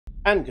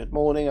And good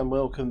morning and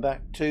welcome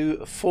back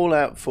to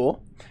Fallout 4.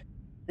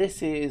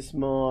 This is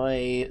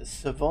my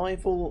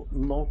survival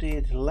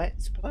modded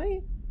let's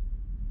play.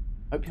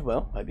 Hope you're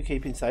well, hope you're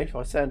keeping safe.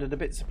 I sounded a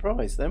bit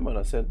surprised then when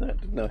I said that,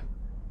 didn't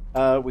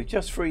I? We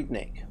just freed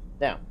Nick.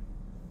 Now,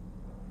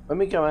 when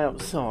we go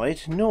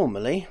outside,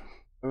 normally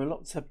there are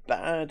lots of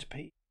bad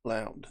people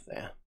out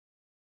there.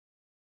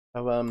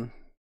 So,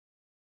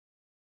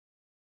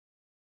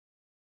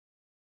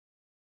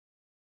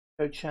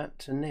 go chat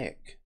to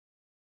Nick.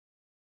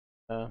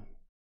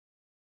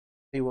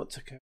 See what's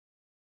occurring.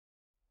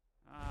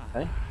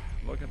 Okay.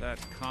 Look at that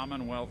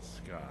Commonwealth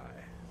sky.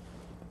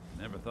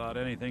 Never thought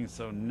anything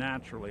so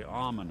naturally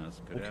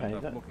ominous could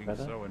end up looking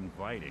better. so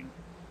inviting.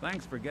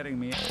 Thanks for getting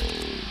me.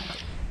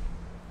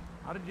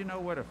 How did you know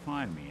where to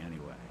find me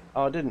anyway?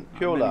 Oh, I didn't.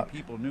 Pure How luck. many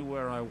people knew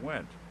where I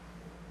went?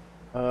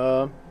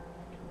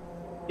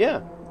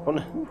 Yeah.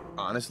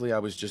 Honestly, I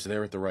was just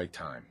there at the right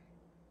time.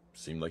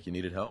 Seemed like you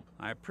needed help.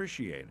 I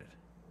appreciate it.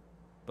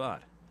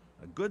 But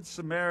a good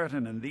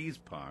Samaritan in these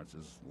parts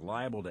is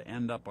liable to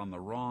end up on the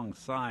wrong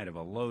side of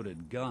a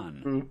loaded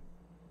gun.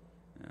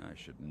 I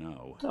should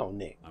know. Oh,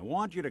 Nick. I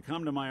want you to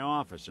come to my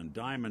office in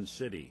Diamond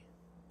City.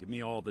 Give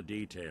me all the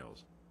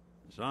details.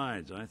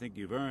 Besides, I think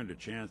you've earned a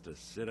chance to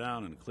sit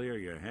down and clear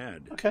your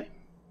head. Okay.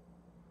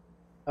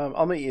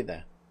 I'll meet you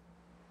there.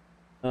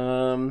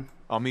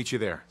 I'll meet you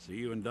there. See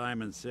you in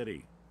Diamond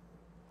City.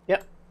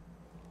 Yep.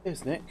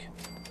 Here's Nick.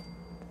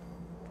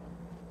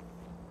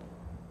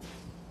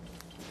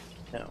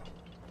 Now.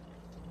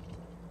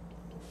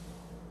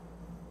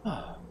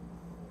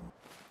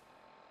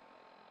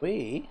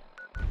 We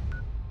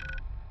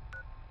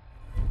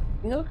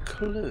no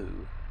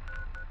clue.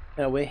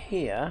 Now we're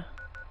here,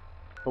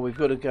 but we've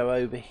got to go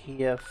over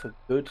here for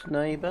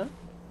Goodneighbor.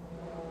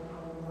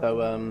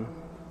 So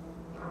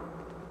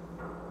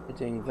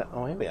hitting that.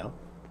 Oh, here we are.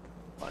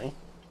 Fine.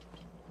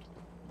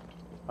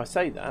 I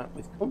say that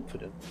with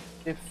confidence,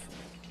 if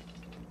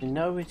you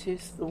know it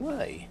is the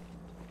way.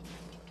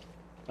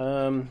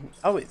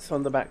 Oh, it's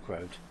on the back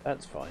road.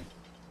 That's fine.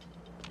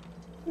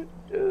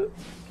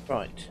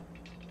 Right.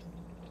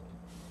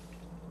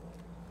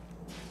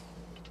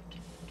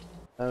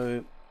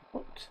 Oh,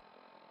 what?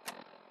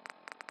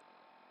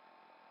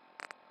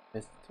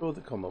 It's for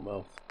the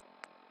Commonwealth.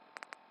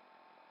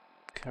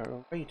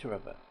 Curator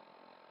of it.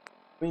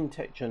 Green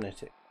Tech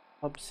Genetic.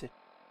 Hub City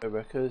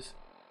Records.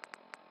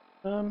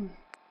 And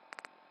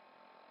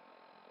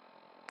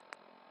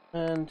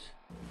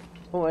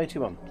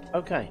 481.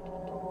 Okay.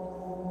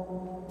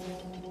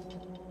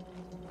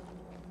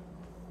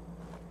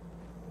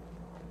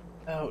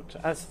 Out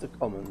as the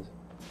commons.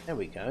 There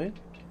we go.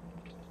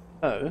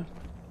 Oh,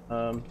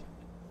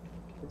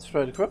 let's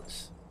throw it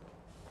across.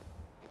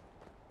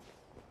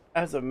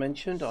 As I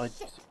mentioned,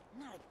 Shit,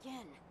 not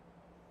again.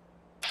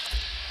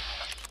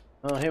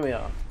 Oh, here we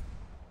are.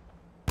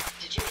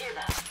 Did you hear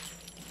that?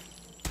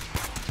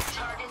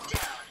 Target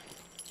down.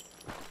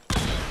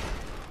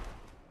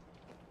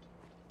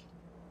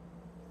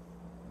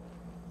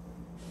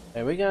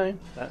 There we go.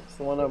 That's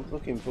the one I was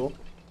looking for.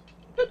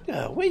 Good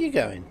girl. Where are you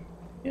going?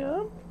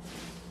 Yeah.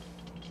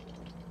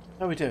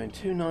 How are we doing?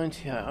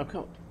 298. I've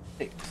got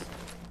 6.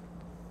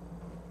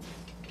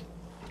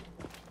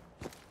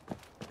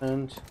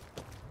 And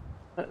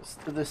that's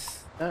to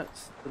this.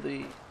 That's to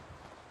the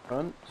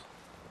front.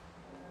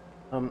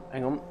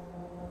 Hang on.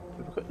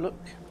 Have a quick look.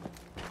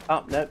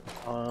 Up, nope.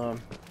 Not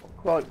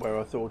quite where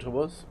I thought I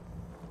was.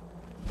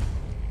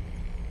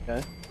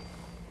 Okay.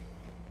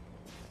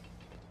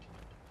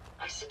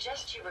 I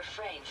suggest you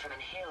refrain from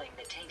inhaling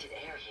the tainted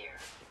air here.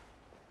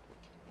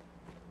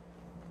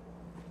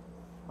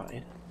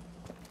 Right.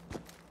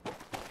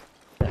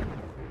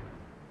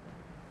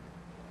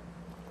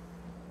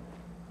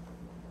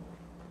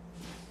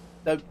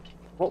 So,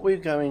 what we're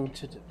going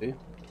to do...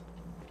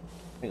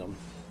 Hang on.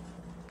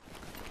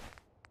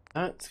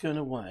 That's going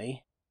to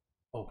weigh...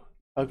 Oh,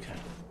 okay.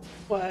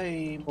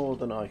 Way more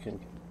than I can...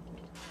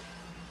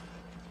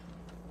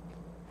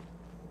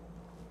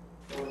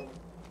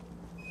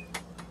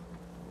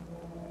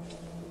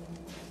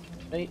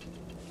 Hey.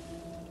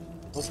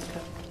 What's the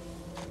cut?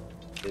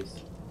 Is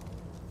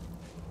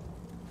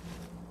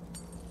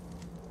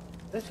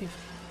 30.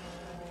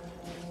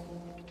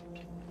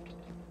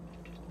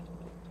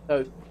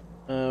 So,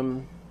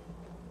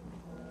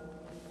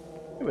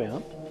 here we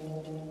are.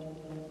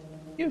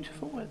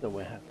 Beautiful weather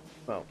we're having.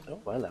 Well, oh,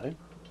 hello.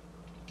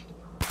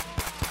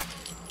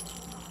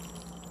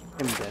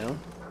 Him down.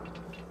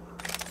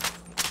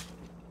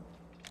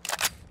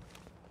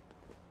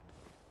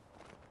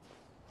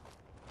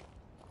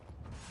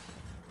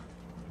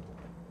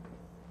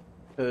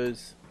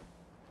 Because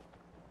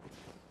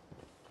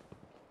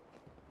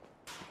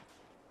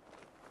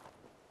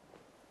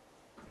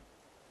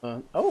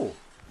oh.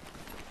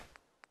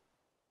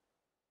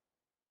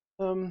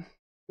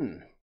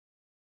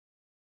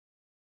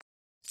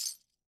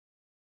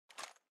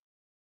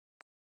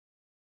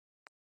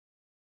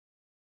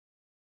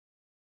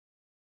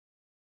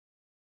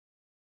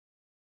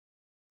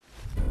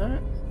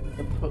 That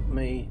would put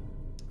me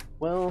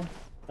well.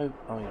 Oh,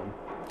 hang on.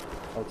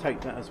 I'll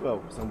take that as well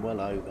because I'm well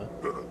over.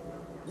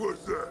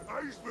 What's that?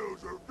 I smell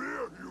some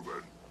beer,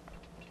 human.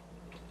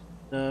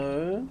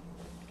 No.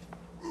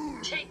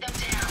 Take them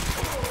down.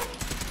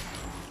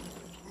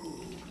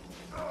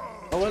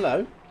 Oh,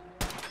 hello.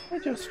 They're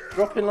just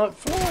dropping like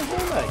flies,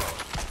 aren't they?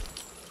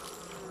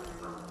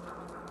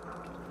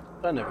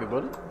 Done,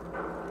 everybody.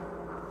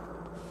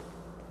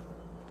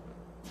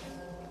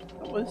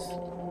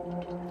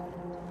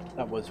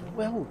 That was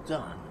well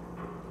done.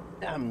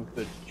 Damn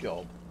good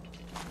job.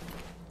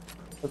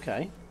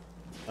 Okay.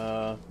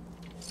 That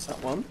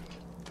one.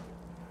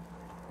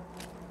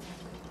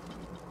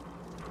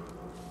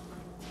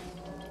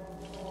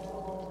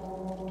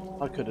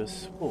 I could have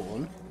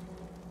sworn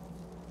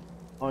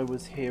I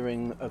was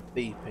hearing a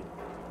beeping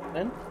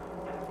then.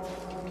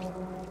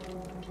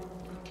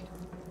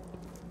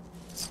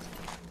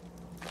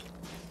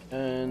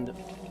 And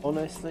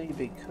honestly,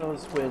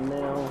 because we're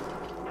now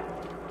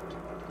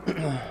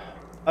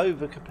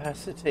over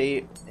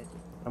capacity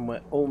and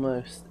we're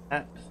almost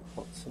at,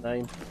 what's the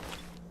name,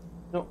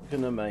 not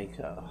gonna make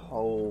a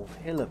whole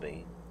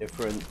hillabee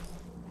difference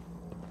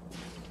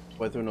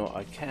whether or not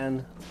I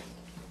can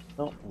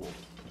not walk.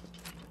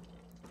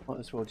 Might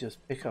as well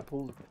just pick up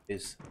all the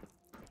bits,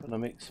 but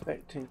I'm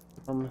expecting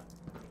some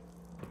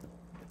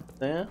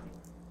there.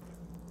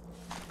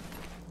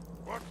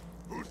 What?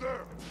 Who's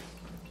there?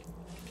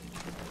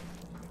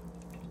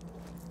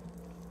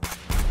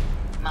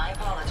 My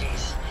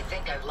apologies. I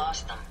think I've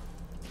lost them.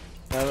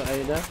 No,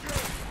 Ada.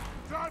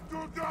 Time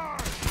to die!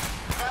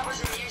 That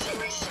was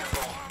amusingly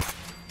simple.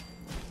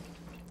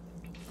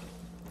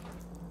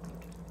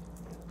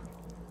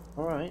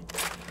 Alright.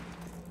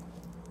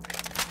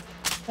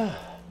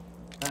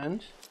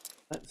 And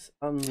let's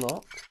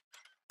unlock.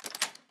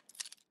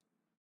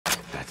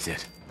 That's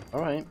it.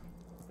 Alright.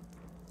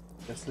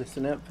 Just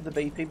listen out for the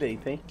beepy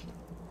beepy.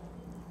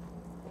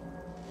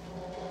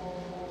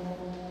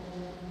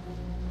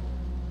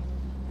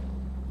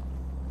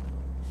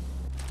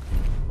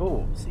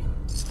 Oh, see.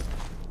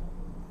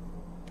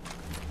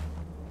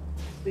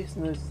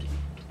 Business.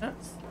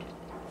 That's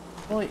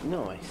quite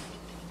nice.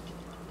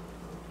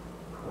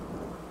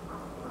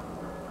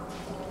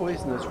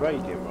 Poisonous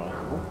radium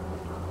rifle.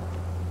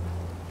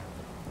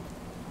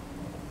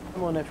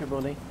 Come on,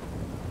 everybody.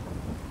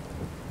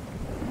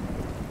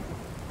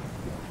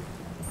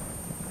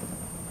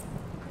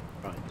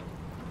 Right.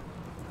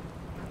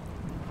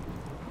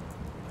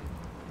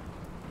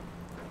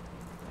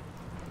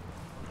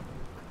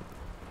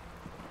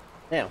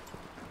 Now,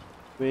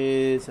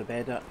 there's a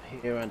bed up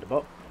here and a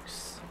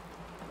box.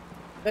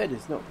 Bed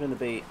is not going to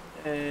be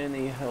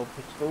any help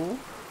at all.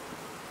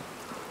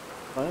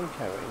 I am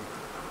carrying.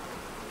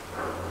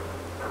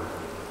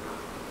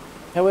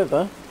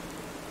 However,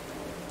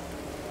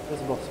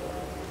 there's a bottom.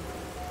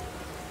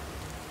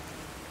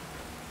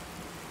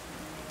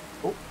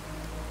 Oh.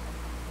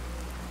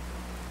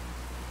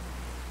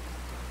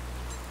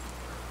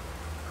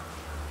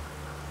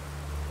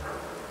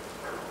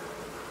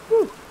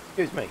 Whew.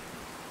 Excuse me.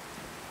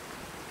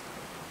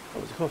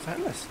 What was it called? Fat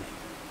listening.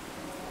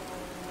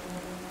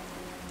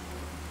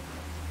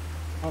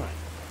 Alright.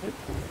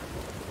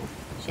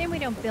 Shame we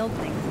don't build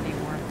things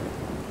anymore.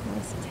 All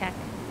this tech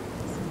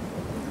just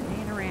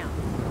laying around.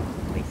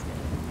 Wasted.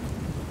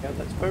 Yeah,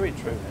 that's very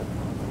true.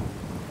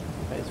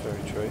 That is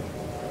very true.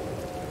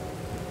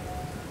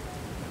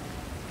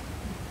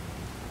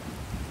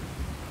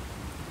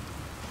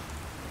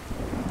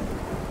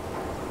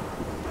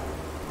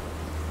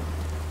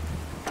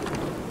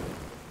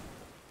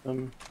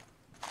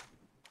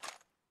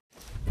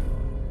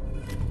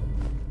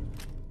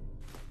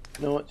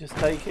 You know what, just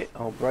take it.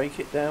 I'll break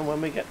it down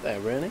when we get there,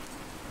 really.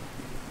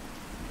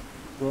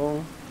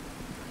 Wrong.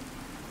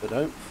 But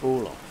don't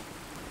fall off.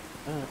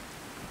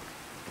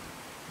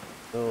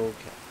 Okay.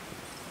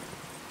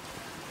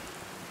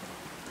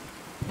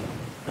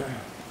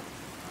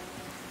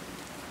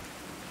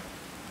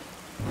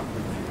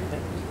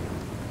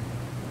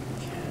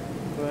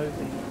 Go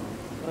over here.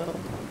 Well, a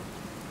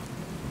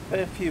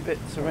fair few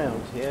bits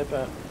around here,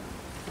 but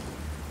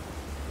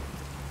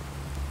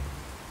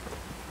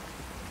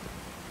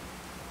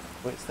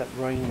well, it's that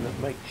rain that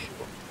makes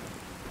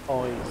your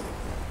eyes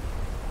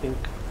think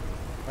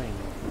rain.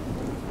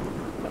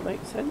 That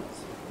makes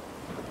sense?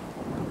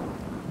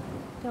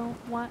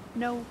 Don't want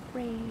no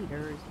raiders,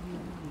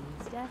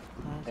 use death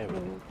class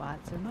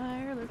robots or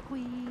Mirror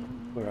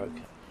Queen. We're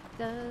okay.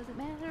 Doesn't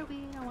matter,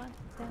 we don't want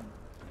them.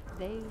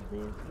 They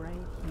live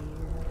right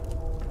here.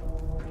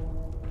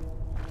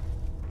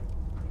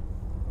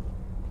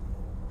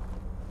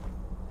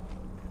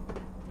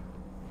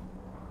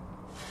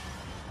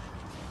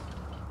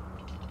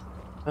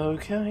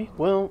 Okay,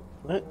 well,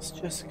 let's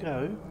just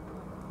go.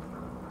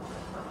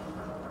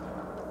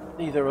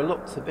 See, there are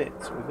lots of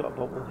bits. We've got a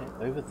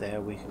bobblehead over there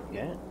we can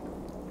get.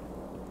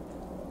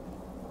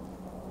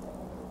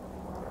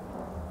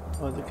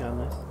 Oh, the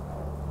gunners.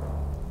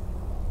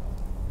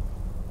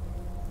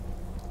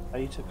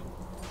 Beta.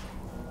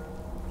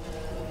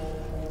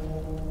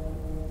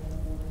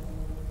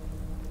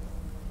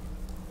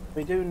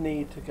 We do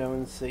need to go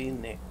and see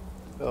Nick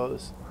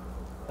because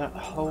That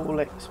whole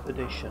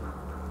expedition.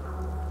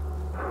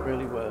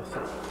 Really worth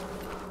it.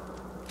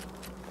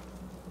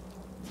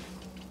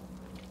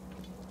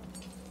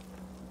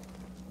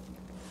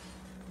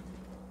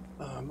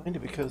 Mainly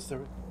because there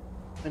are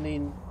many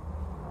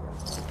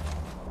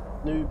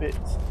new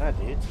bits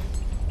added.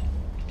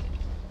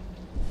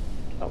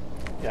 Oh,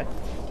 okay.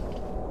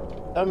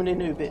 So many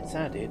new bits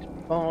added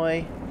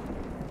by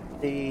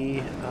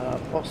the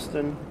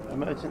Boston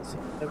Emergency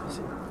Services.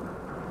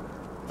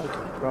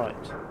 Okay,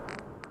 right.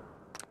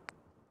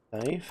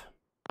 Save.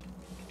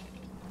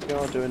 We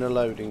are doing a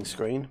loading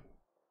screen.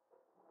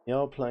 We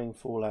are playing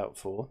Fallout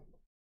 4.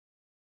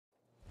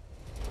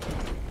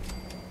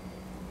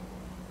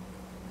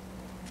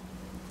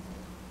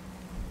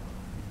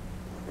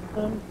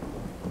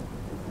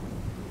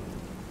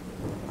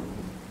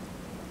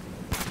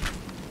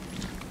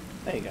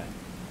 There you go.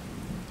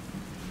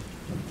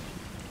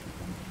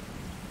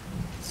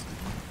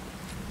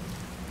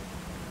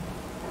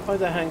 Hi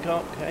there,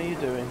 Hancock. How you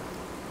doing?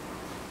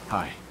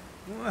 Hi.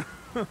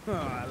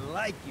 I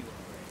like you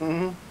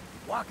already.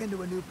 Walk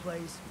into a new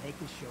place, make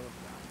a show of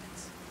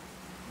dominance.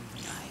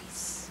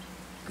 Nice.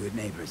 Good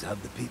neighbors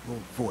of the people,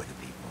 for the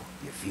people.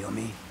 You feel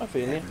me? I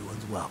feel you.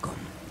 Everyone's welcome.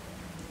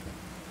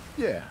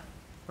 Yeah,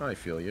 I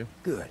feel you.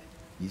 Good.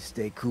 You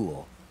stay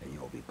cool, and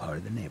you'll be part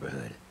of the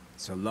neighborhood.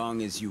 So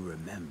long as you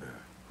remember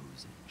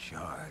who's in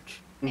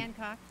charge.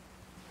 Hancock,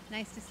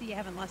 nice to see you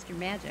haven't lost your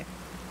magic.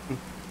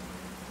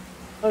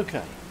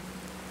 Okay,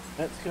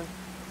 let's go.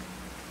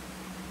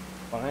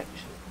 Well,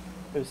 actually,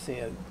 go see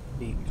a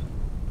deep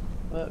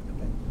work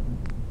bit.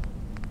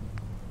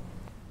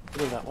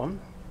 Do that one.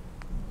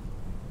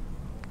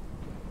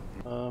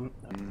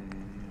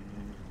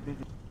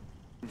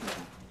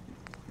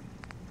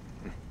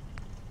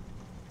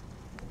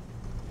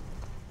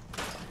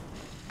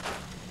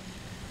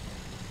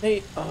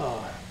 Hey,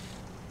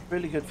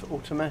 really good for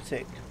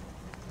automatic.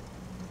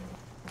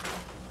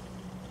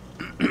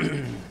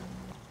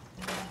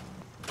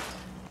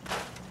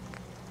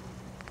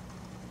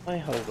 I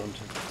hold on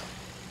to.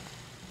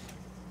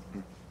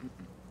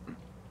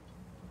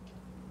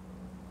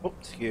 Oh,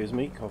 excuse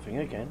me, coughing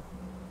again.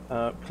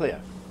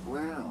 Clear.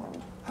 Well,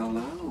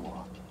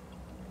 hello.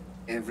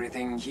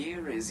 Everything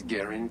here is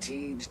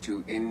guaranteed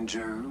to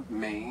injure,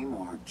 maim,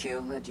 or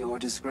kill at your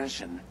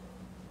discretion.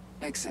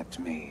 Except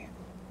me.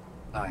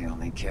 I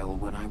only kill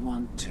when I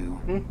want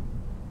to.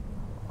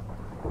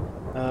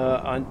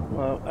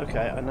 Well,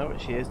 okay, I know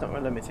what she is, not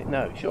gonna let me think.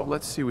 No, sure.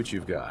 Let's see what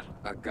you've got.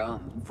 A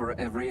gun for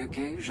every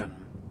occasion.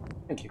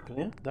 Thank you,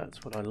 Clear.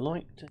 That's what I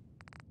liked.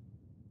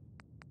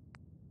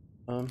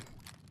 And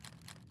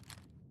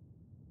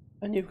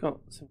you've got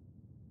some.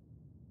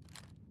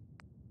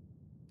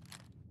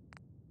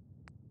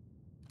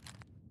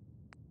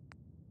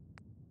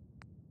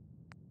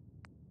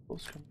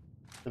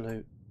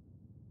 Absolute.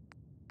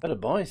 Better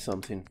buy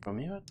something from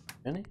you,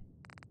 Jenny.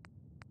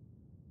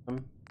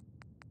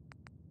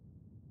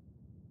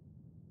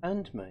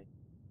 Handmade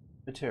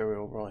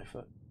material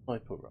rifle,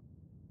 sniper rifle.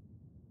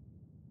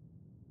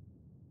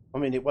 I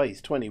mean, it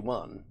weighs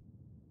 21.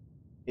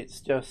 It's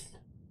just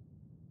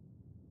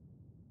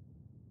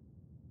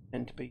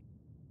meant to be.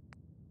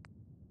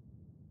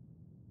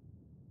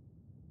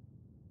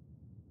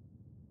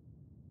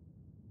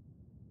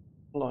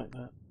 Like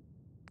that.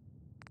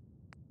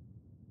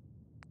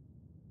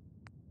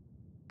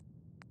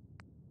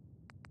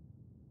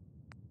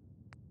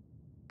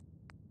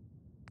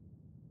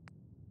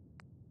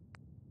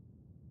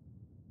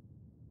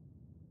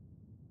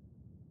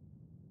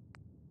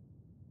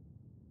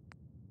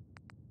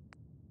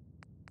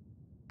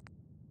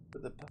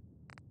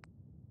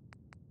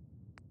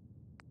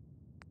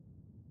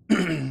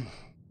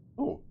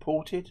 Oh,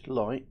 ported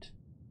light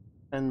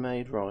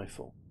handmade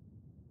rifle.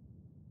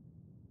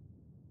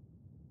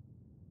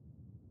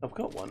 I've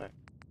got one.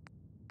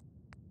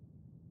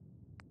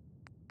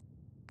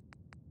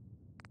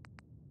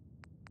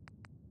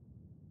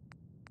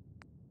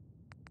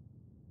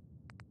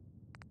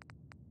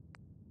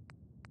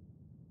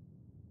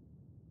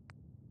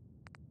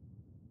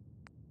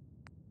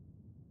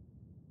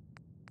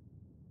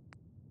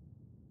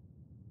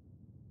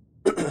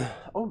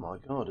 Oh my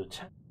god, a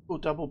tactical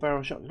double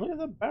barrel shotgun. Look at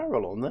the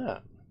barrel on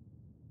that.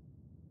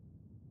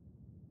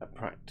 That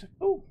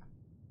practical.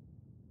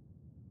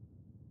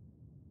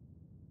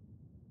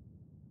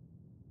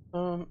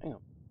 Hang on.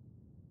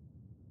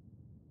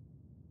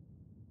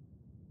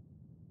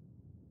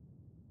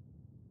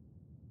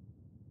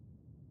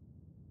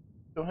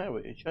 So how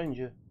would it change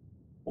your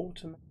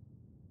automatic?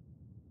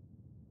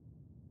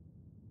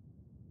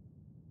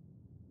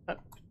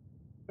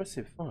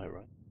 Aggressive fire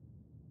rate.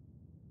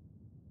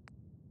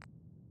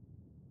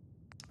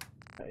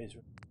 That is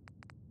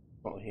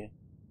not here.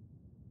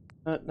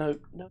 No.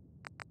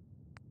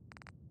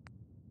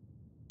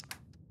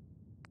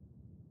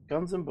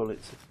 Guns and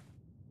bullets.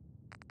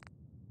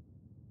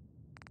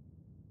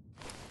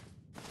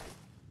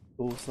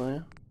 Balls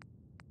there.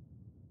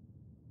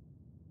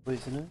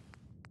 Poisoner.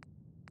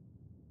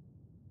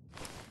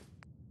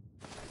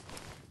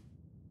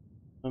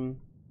 No,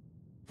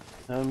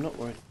 I'm not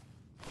worried.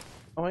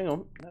 Oh, hang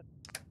on. No.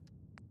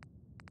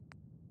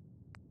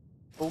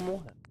 4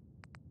 more.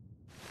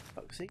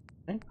 Foxy.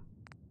 Okay.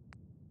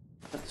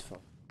 That's fine.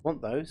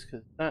 Want those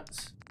because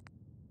that's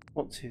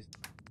what's his.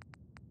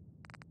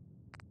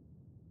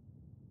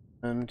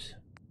 And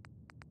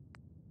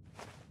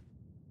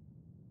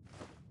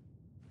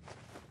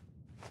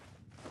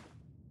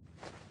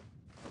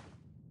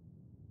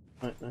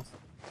right, that's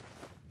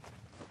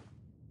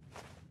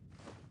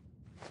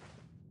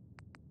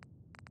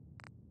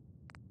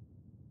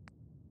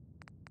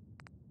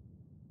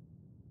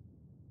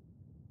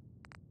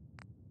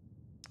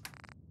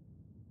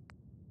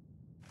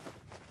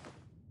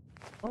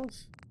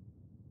was.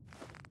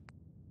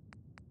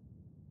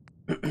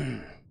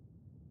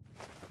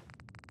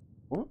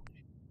 What?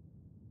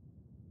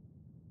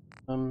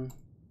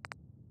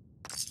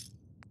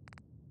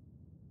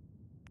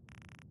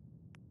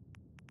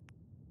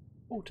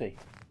 40.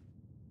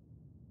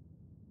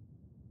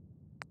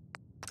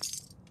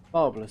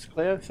 Marvellous,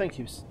 Cleo. Thank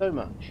you so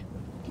much.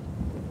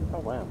 Oh,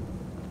 wow.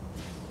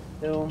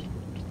 Still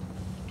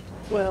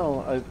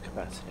well over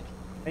capacity.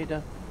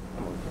 Ada,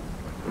 come on.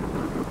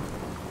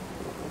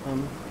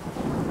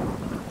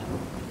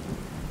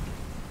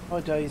 Hi,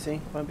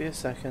 Daisy. Won't be a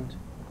second.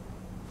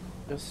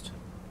 Just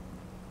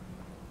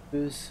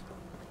who's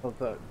of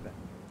that?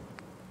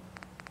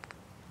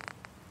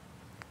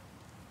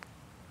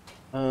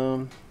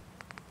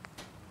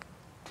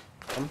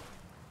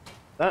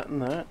 That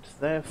and that.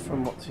 They're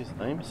from what's his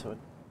name, so.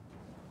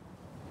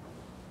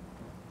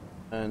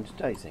 And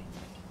Daisy.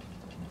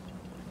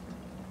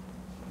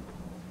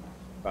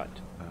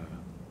 Right.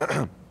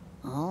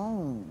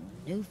 Oh,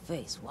 new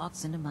face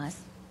walks into my...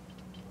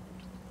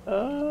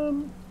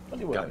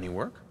 Funny Got any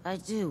work? I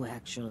do,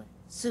 actually.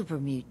 Super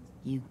mutant.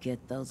 You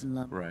get those in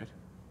love. Right.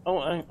 Oh,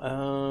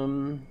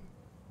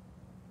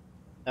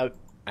 no,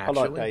 Actually,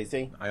 I like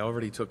Daisy. I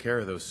already took care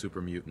of those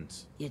super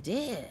mutants. You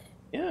did?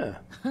 Yeah.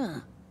 Huh.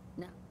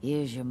 Now,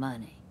 here's your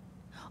money.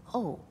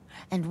 Oh,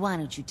 and why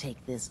don't you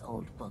take this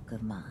old book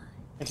of mine?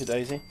 Thank you,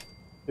 Daisy.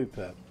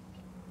 Superb.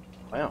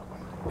 Wow.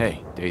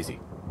 Hey, Daisy.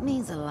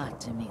 Means a lot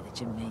to me that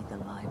you made the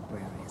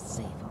library a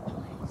safer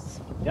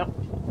place. Yep.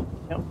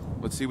 Yep.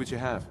 Let's see what you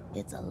have.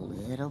 It's a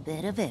little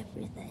bit of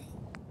everything.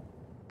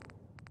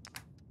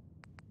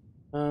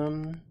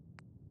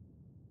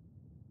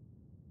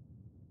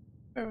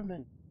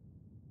 Experiment.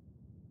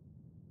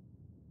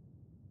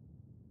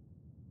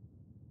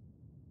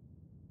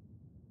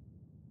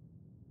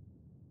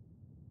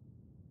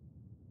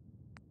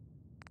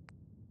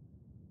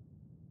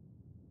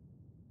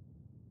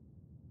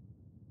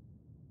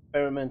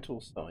 Experimental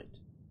site.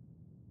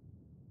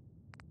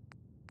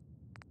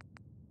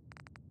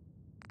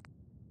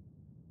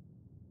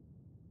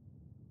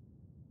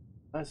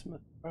 Plasma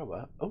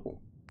thrower. Oh.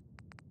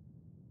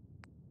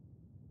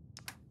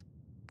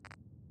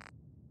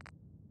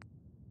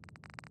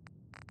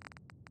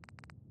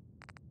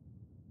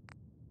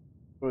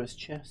 For his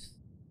chest.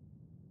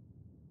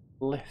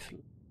 Left.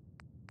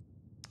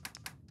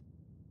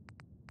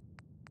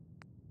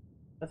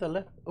 The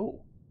left.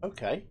 Oh,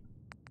 okay.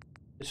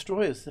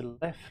 Destroyers the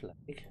left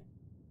leg.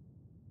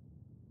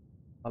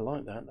 I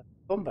like that. That's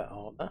combat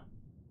armor,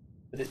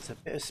 but it's a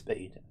bit of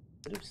speed.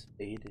 A bit of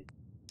speed.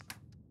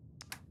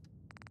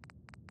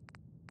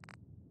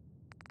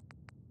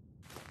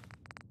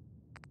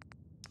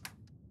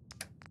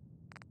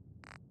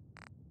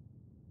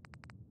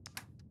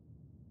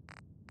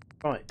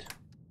 Right.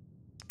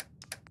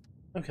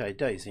 Okay,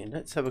 Daisy.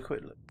 Let's have a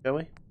quick look, shall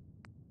we?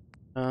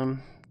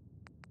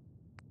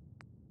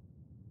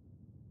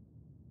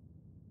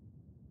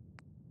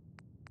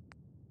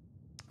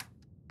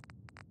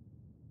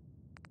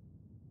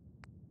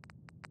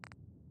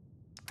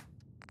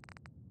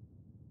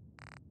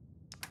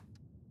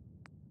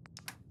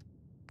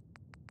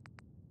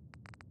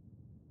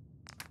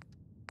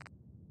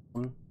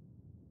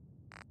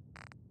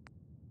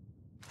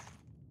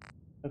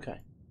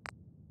 Okay.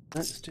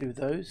 Let's do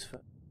those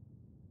for.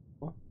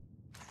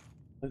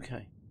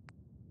 Okay.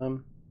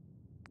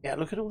 Yeah,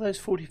 look at all those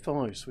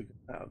 45s we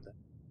got out of there.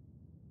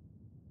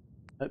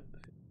 Nope.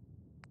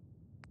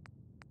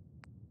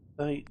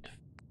 8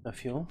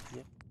 fuel.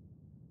 Yeah.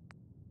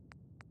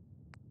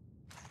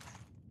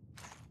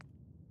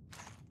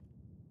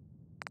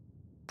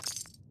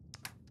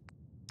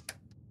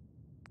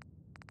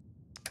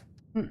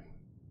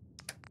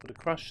 Got to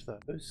crush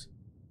those.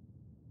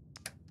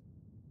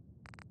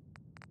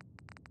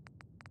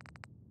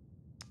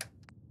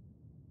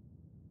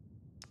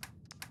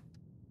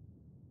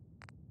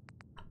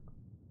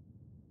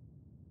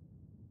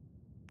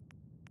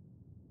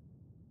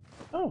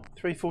 Oh,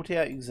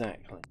 348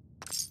 exactly.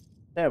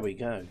 There we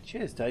go.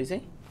 Cheers,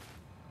 Daisy.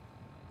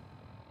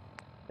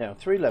 Now,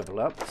 3 level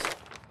ups.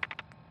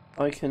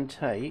 I can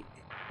take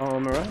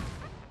armourer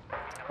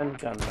and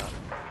gunner.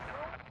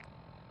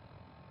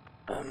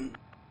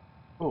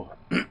 Oh.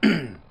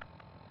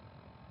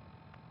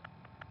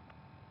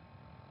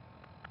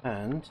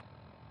 And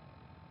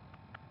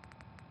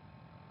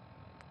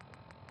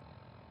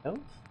health.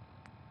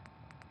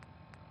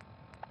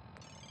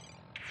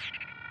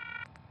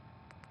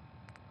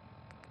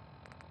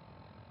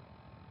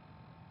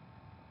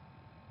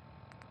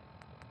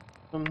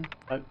 I'm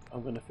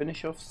going to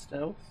finish off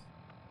stealth.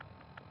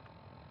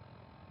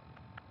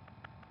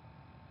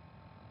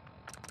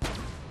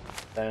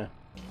 There.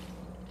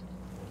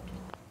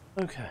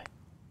 Okay.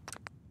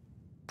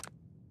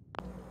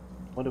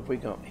 What have we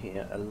got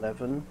here?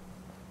 11.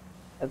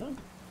 Heather?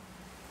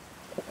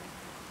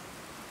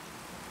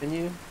 Can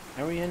you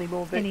carry any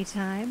more bits?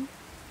 Anytime,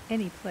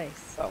 any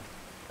place. Oh,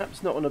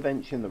 perhaps not on a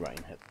bench in the rain,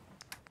 Heather.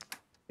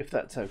 If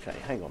that's okay.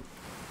 Hang on.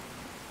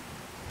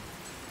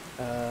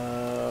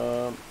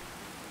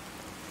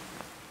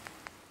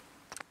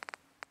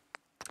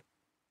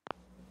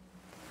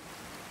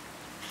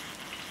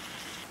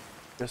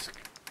 Just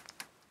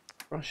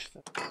brush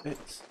the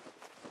bits.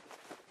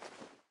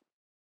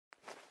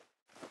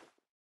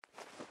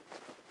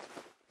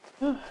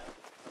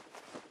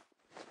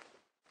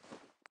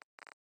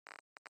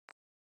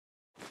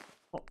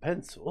 Not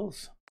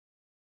pencils.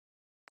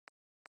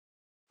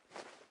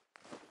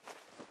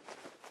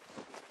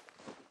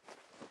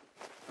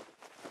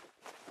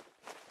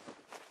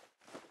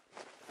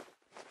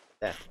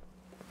 There.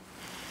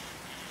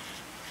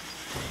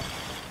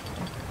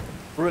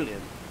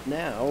 Brilliant.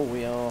 Now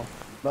we are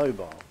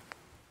mobile.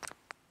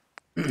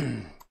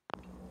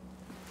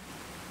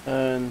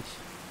 And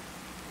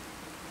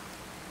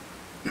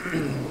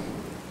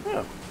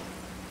oh,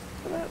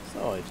 from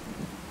outside.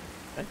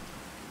 Okay.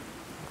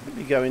 Could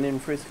be going in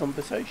for his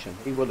conversation.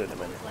 He will in a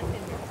minute.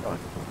 Right.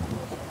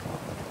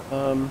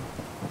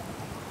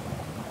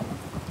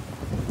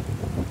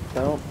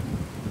 Well,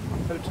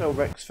 Hotel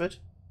Rexford.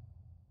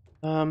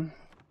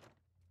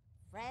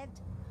 Fred,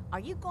 are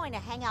you going to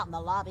hang out in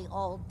the lobby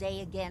all day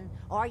again,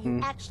 or are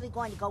you actually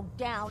going to go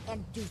down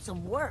and do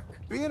some work?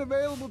 Being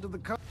available to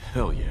the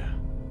Hell yeah.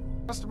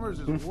 customers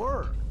is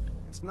work.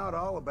 It's not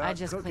all about I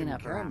just cooking clean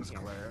up around chems, here.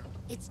 Claire.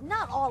 It's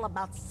not all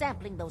about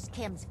sampling those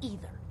chems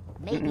either.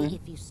 Maybe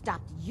if you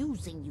stopped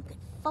using, you could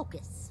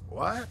focus.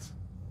 What?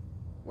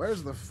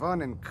 Where's the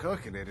fun in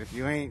cooking it if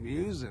you ain't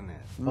using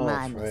it?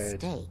 My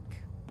Fred. mistake.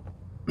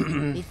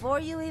 Before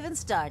you even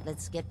start,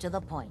 let's get to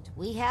the point.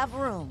 We have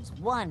rooms,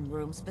 one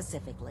room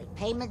specifically.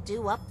 Payment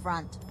due up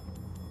front.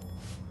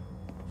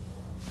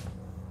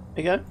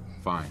 There you go.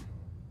 Fine.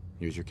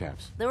 Here's your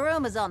caps. The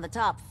room is on the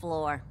top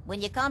floor.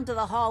 When you come to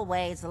the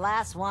hallway, it's the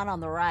last one on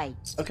the right.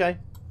 Okay.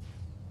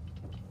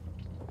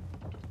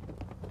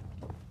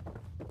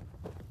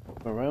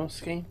 Morale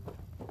scheme.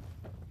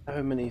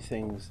 So many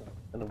things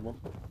I'm gonna want.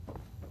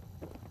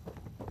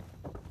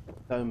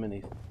 So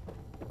many.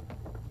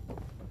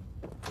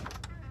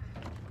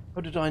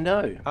 How did I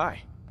know?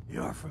 Hi.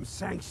 You're from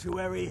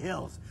Sanctuary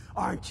Hills,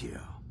 aren't you?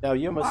 No,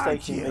 you're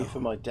mistaking Aren't me you? for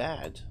my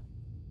dad.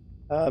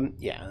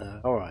 Yeah,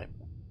 alright.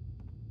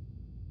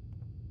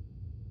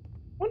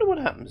 Wonder what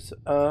happens.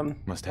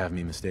 Must have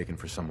me mistaken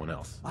for someone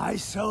else. I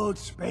sold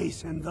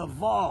space in the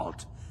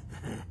vault.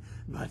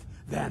 But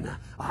then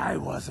I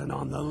wasn't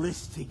on the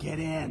list to get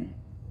in.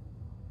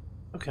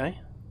 Okay.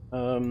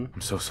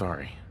 I'm so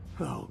sorry.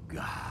 Oh,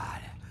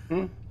 God.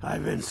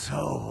 I've been so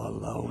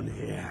alone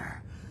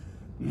here.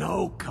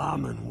 No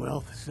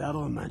Commonwealth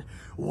settlement.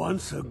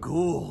 Once a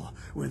ghoul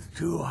with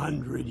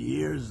 200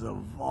 years of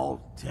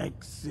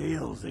Vault-Tec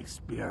sales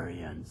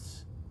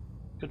experience.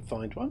 Could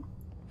find one.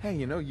 Hey,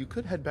 you know, you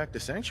could head back to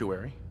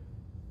Sanctuary.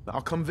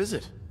 I'll come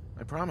visit.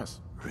 I promise.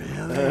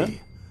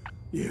 Really?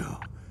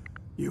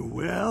 You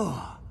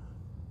will?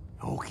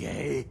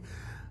 Okay.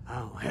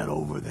 I'll head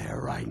over there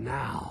right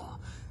now.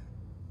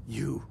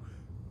 You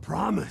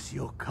promise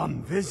you'll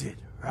come visit,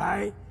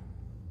 right?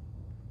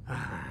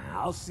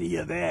 I'll see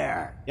you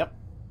there. Yep.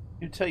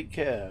 You take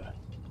care,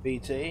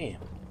 BT.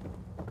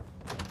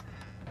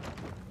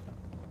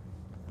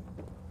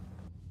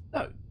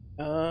 No.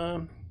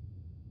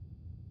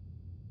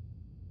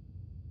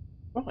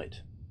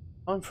 Right.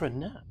 Time for a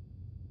nap.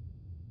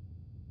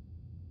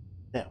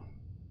 Now,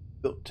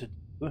 got to.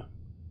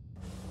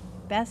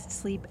 Best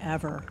sleep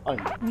ever. I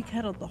know. We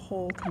cuddled the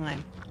whole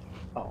time.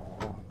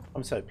 Oh,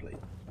 I'm so pleased.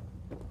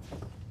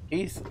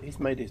 He's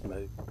made his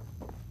move.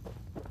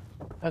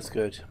 That's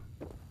good.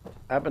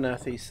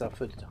 Abernathy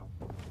suffered.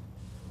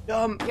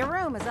 Your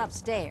room is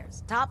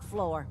upstairs, top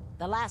floor.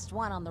 The last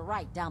one on the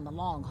right down the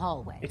long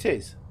hallway. It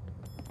is.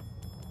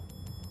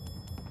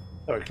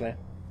 Sorry, Claire.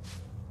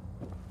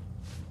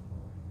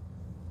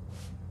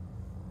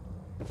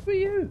 Who are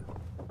you?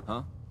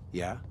 Huh?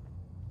 Yeah?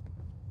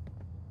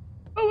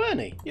 Oh,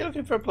 Ernie. You're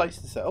looking for a place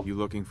to settle? You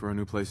looking for a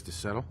new place to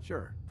settle?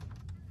 Sure.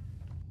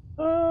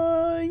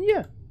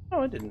 Yeah.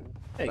 Oh, I didn't.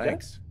 There you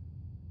Thanks.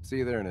 See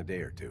you there in a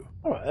day or two. go.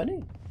 All right,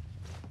 Ernie.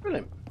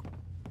 Brilliant.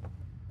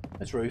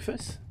 There's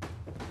Rufus.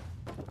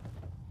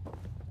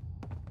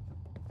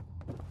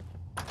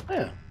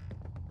 Yeah.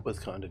 Was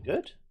kind of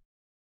good.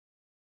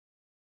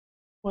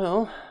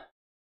 Well,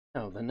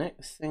 now the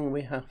next thing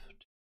we have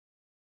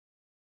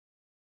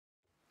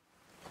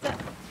to...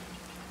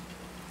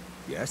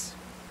 Yes?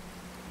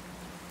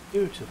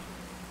 Beautiful.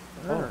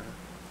 Oh,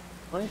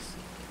 nice.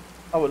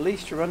 Oh, at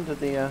least you're under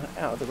the,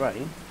 out of the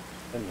rain,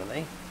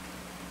 generally.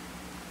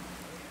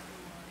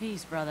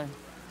 Peace, brother.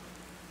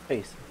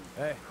 Peace.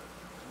 Hey.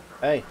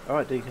 Hey,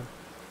 alright, Deacon.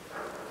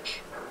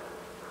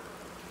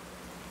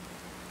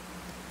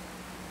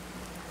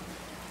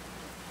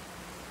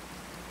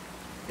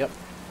 Yep.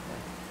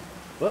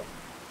 Whoop.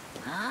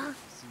 Huh?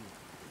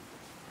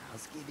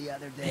 Howski the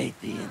other day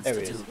at the There he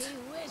Institute. is. He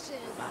wishes.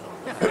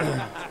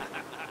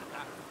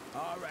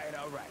 All right.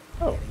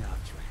 Oh. Getting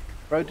off track.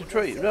 Road to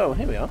tree. Oh,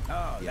 here we are.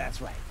 Oh,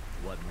 that's right.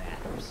 What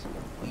matters?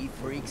 We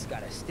freaks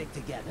gotta stick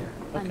together.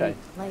 Okay.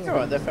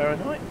 Alright there,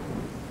 Fahrenheit.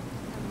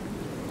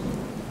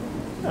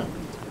 Oh.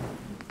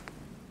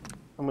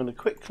 I'm going to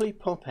quickly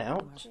pop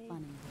out.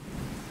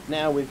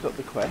 Now we've got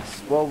the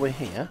quest. While we're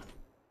here,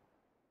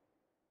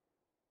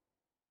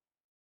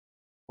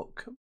 what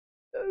can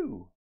we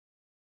do?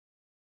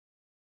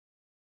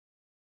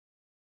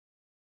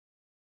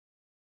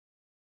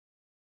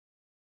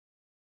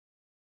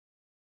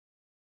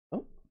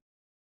 Oh.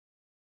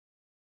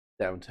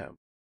 Downtown.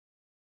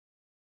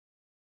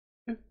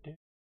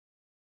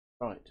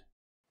 Right.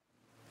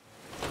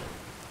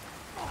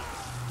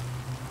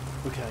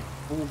 Okay,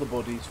 all the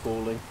bodies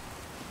falling.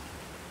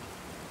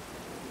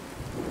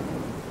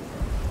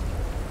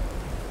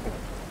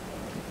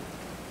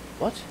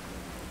 What?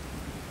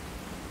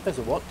 There's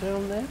a what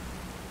down there?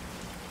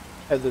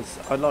 Heather's,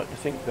 I like to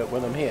think that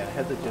when I'm here,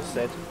 Heather just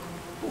said,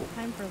 Ooh,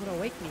 time for a little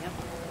wake me up.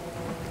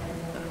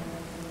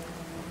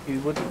 you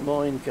wouldn't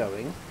mind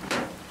going.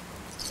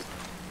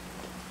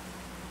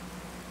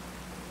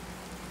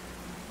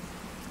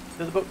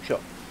 To the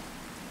bookshop.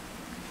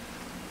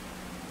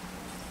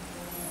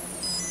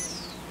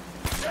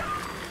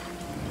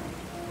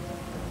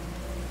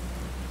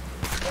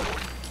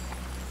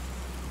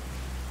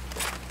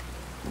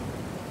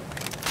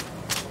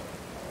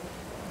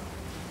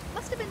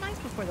 Must have been nice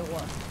before the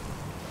war.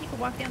 You could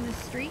walk down the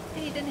street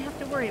and you didn't have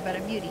to worry about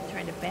a beauty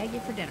trying to bag you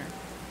for dinner.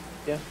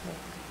 Yeah.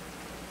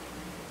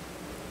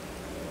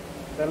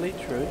 Fairly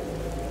true.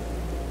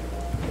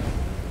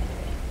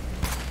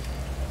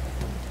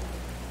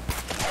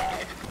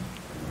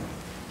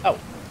 Oh,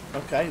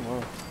 okay,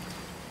 well,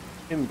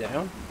 him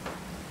down.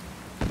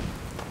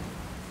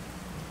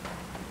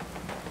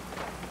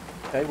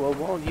 Okay, well,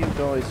 while you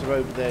guys are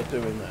over there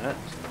doing that,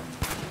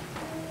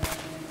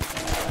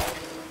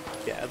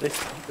 yeah, the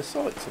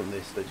sights on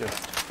this are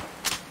just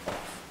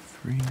off.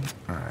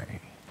 3i.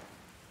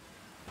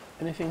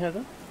 Anything,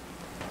 Heather?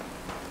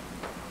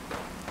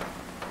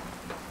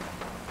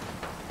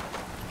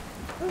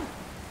 Oh,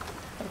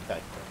 okay.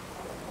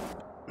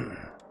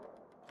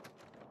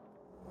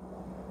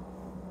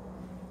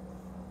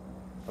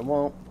 And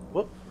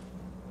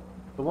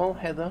while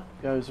Heather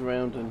goes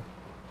around and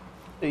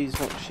sees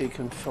what she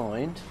can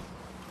find,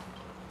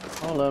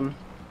 I'll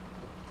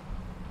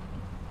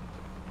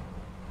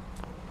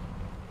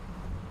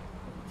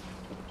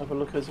have a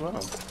look as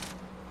well.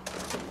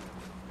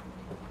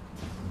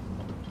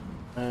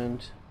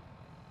 And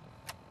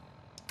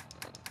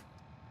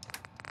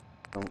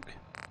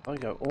I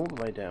go all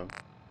the way down.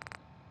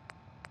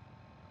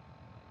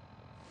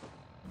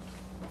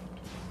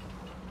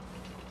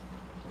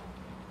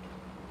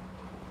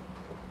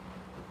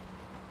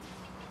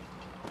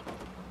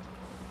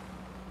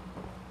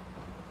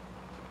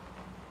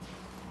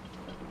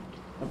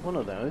 Have one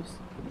of those.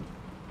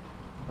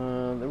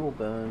 They're all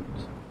burnt.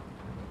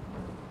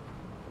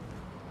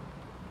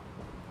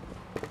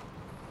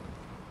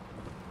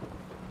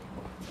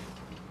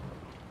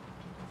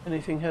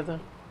 Anything, Heather?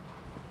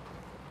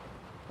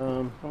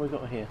 What have we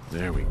got here?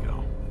 There we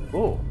go.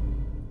 Oh,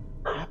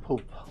 apple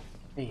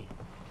pie.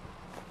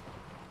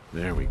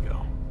 There we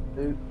go.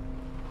 Ooh.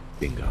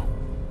 Bingo.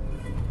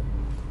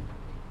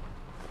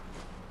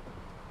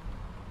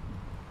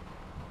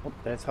 Oh,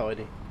 there's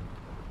Heidi.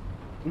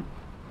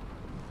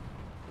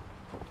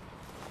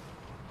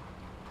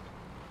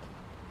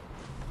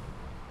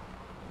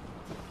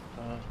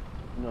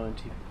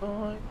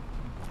 95.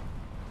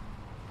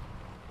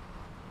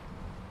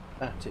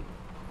 Attic.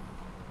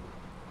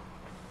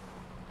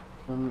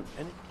 Any?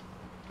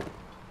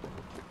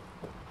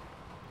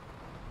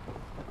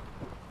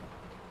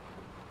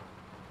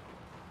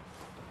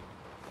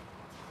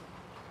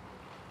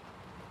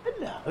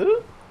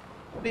 Hello?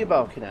 What are you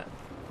barking at?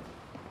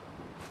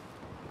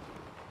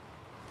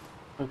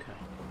 Okay.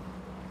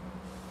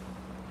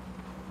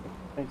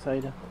 Thanks,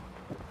 Ada.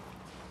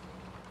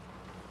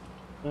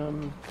 All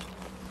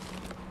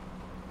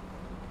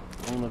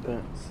my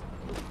bits.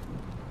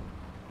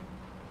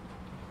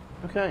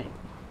 Okay,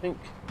 I think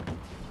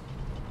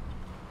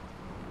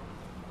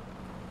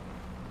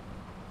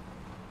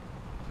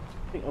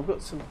I've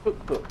got some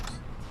cookbooks,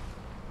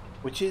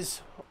 which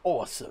is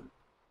awesome.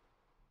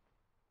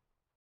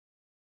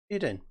 You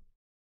doing?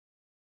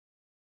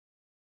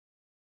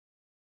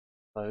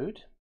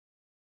 Load.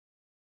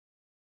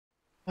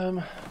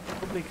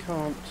 Probably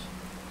can't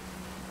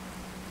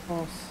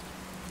pass.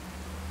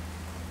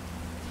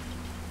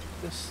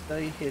 Just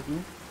stay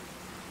hidden.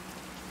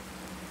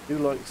 Do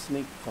like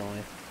sneak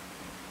fire.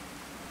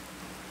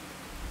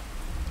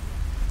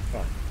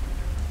 Right.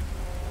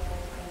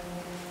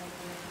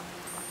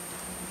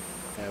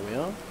 There we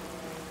are.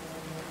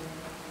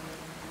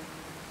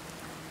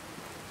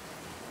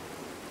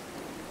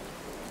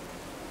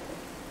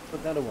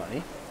 Put that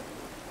away.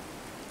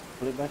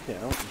 Pull it back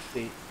out and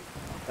see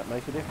if that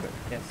make a difference.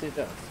 Yes, it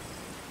does.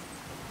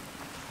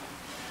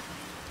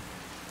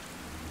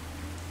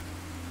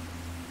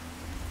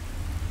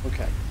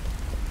 Okay.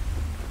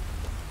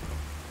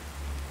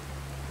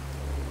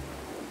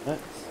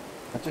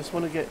 I just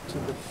want to get to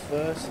the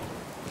first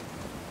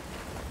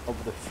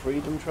of the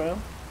Freedom Trail.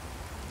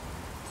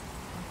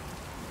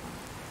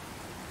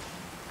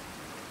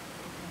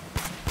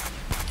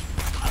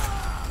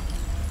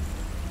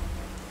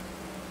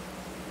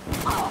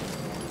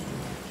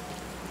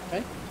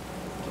 Okay.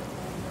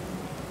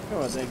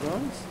 Alright there,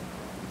 guys.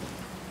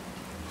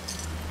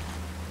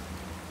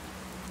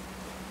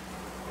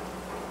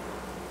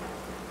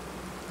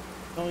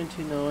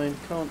 $99,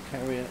 can't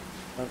carry it.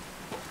 Oh.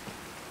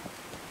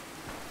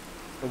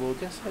 So we'll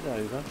just head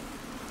over.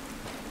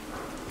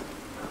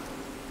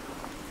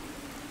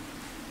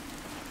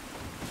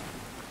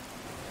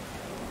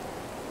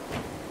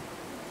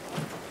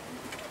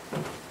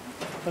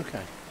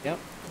 Okay, yep.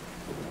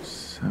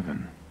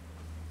 7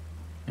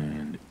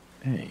 and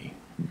A.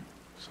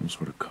 Some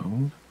sort of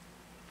code?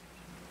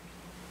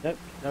 Nope,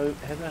 no,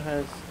 Heather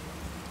has...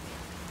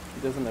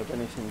 She doesn't have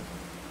anything.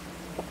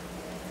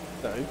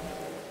 So...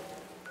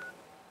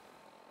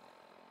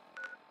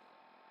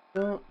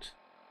 Start...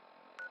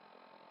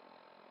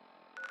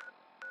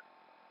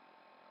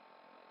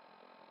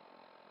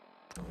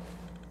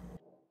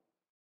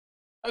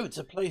 Loads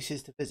of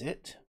places to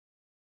visit.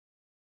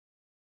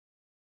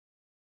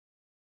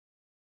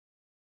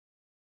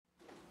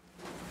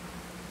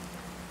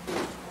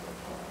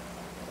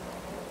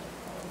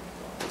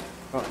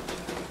 Right,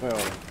 where are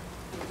we?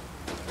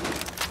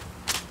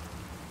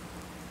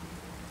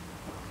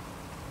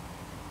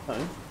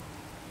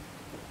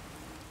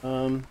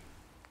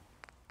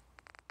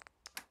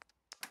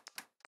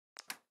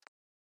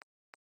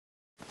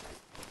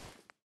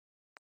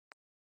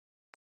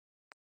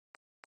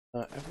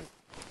 Every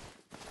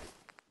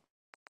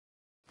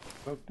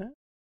broke that?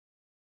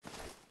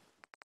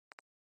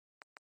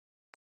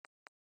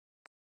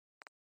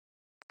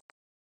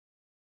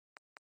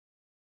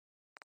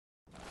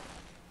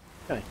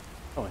 Okay,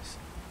 nice.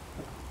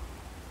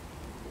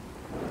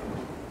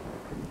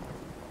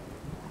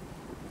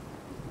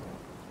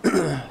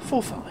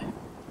 Four, 5.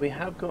 We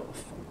have got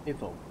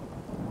evolve.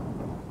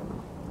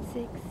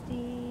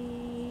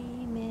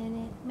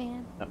 60-minute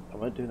man. No, I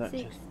won't do that.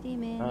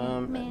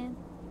 60-minute man.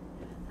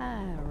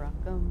 I rock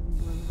 'em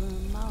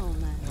all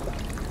night.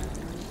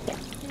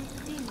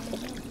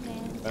 60-minute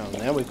man. Well,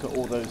 now we've got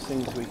all those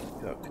things we can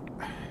cook.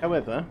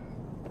 However,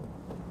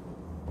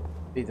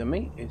 the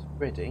meat is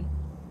ready.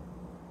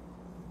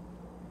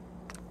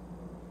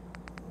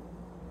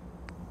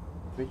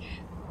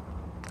 Which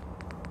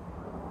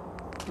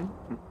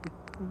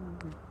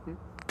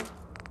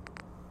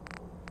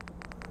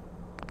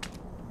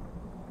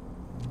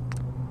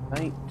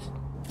 8.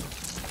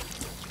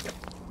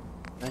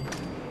 Okay.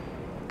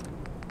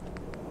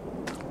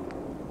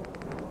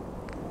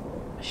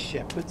 A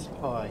shepherd's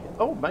pie.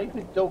 Oh, made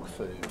with dog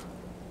food.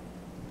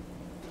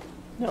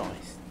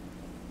 Nice.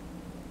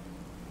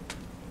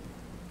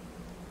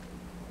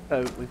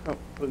 So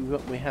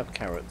we have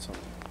carrots on.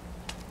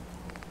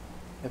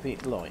 Heavy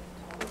light.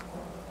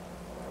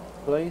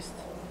 Glazed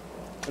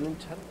and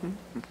intelligent.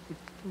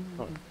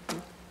 Right.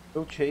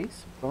 Grilled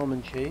cheese,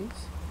 Barman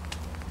cheese,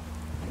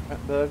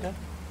 rat burger,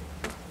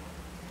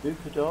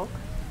 Duca dog,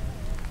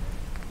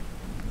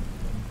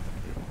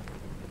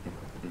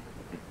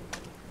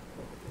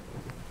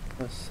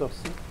 a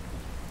sausage,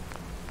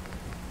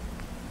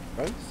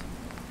 roast.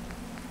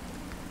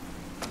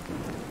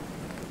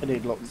 I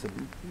need lots of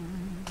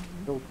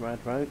grilled rad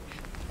roach,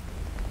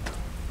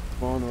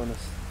 one on a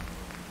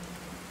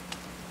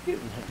cute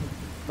and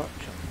much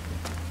on.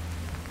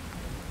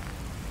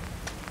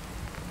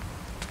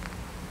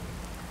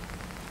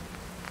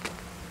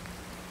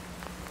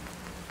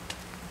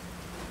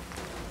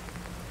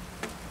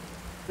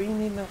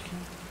 Creamy milky.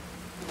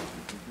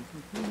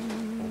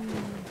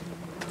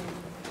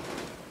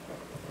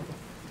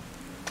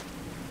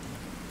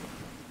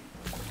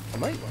 I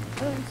might want of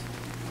those.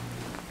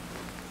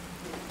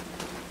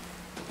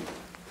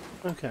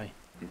 Okay.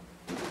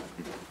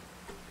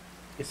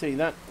 You see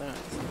that's you know.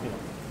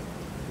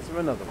 Is there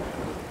another one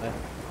there?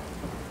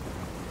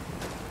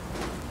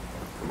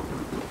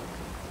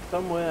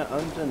 Somewhere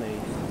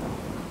underneath.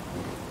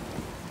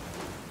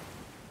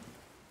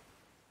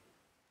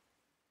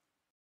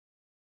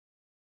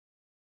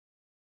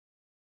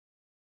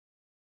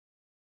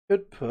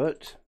 Could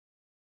put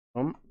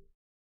mark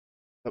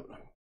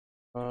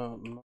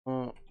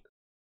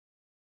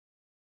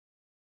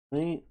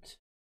meat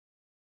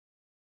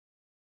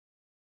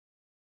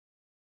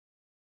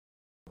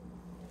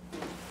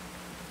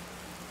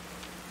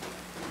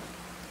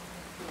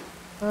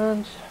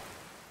and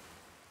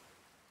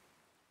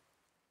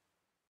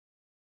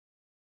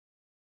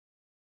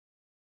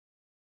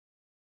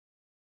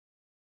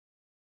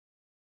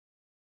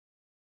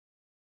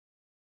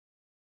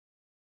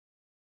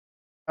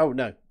oh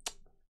no.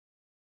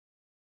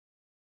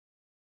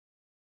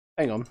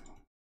 Hang on.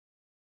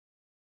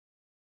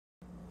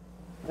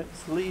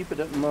 Let's leave it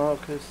at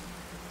markers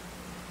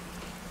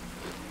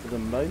for the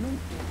moment.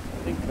 I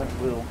think that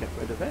will get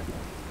rid of it.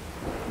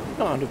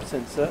 Not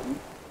 100% certain.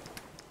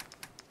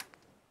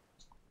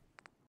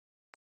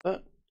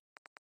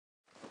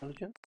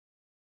 oxygen.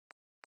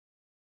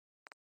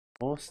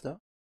 More stuff.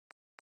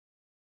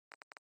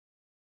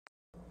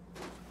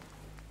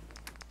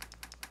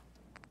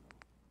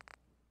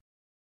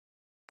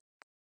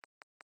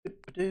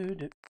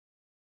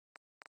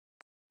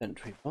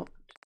 Entry box.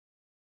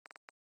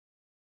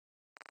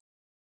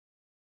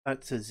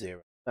 That's a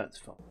 0. That's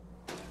fine.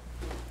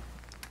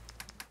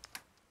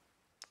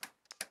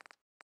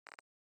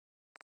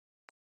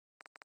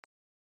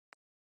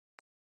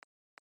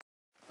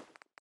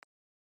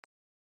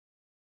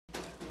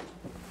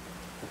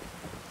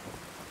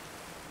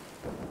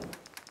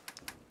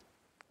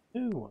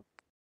 Ooh.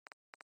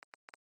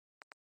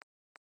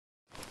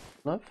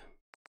 Love.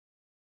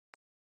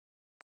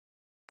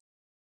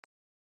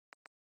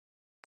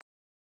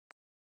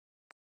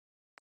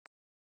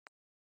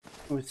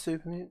 With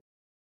Superman.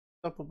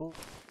 Stoppable.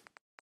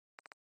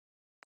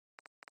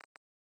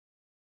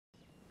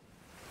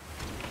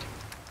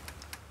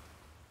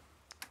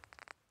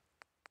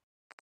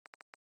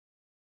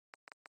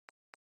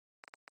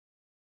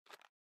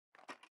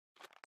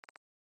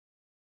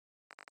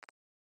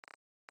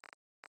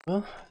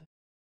 Well,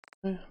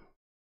 yeah.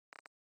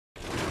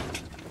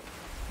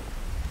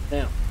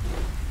 Now,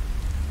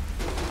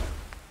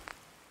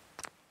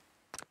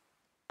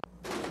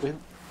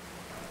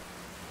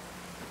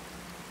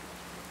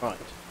 right.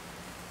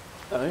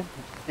 So,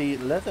 the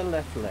leather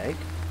left leg.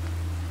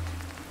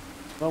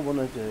 What I want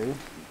to do,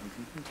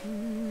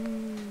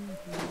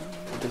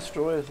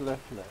 destroyer's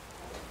left leg.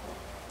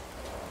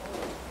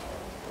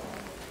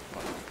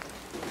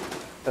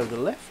 So the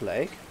left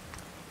leg.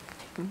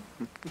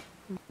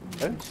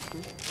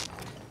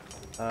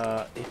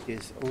 It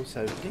is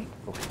also deep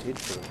pocketed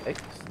for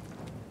legs.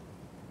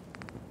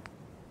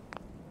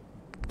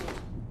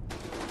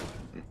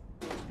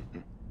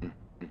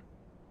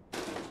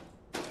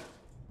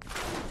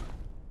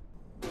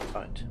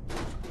 Right.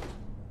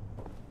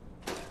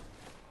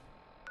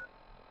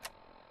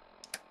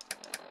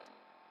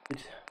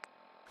 It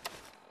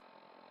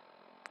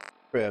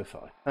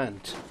 305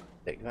 and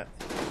take that.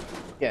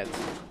 Yes.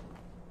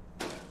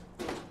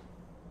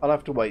 I'll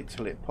have to wait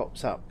till it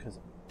pops up because.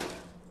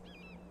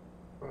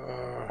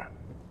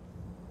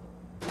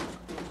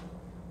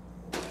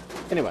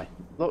 Anyway,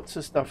 lots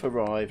of stuff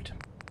arrived.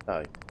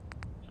 So,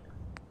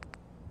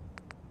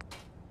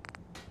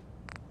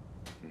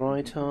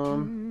 right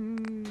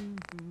arm.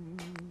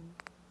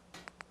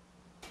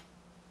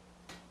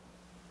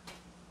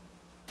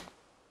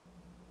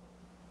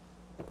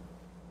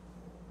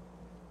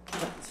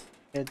 Let's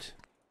head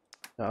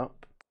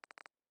up.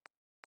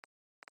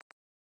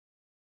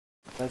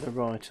 Leather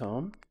right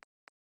arm.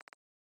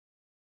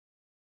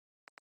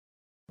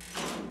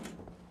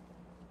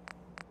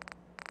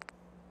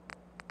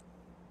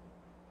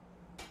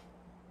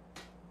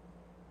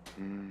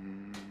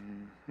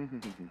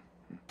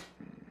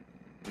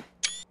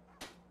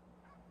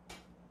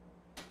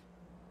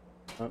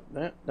 Up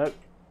there, nope.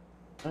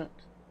 That.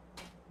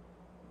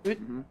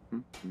 Good.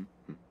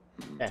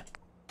 Yeah.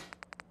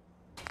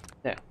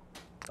 Now,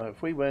 so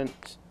if we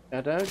went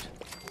shadowed,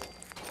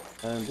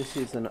 and this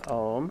is an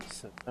arm,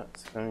 so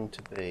that's going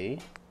to be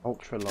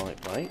ultra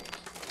lightweight.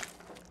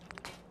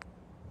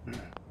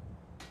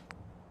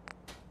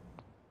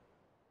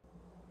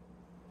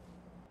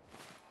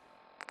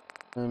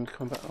 And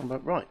combat armor,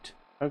 right,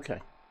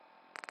 okay.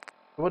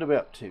 So what are we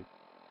up to?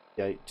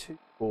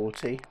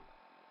 240.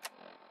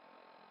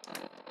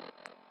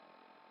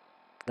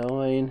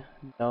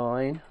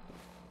 9.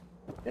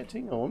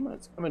 Getting on,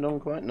 that's coming on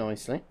quite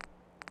nicely.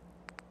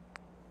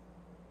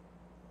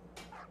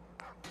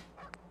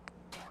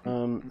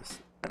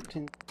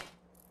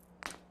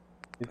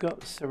 We've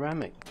got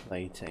ceramic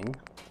plating.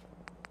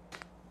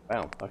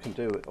 Wow, I can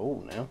do it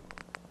all now.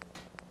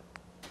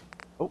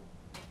 Oh,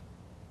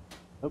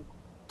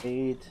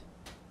 need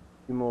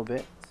a few more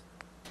bits.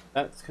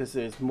 That's because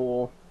there's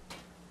more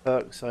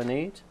perks I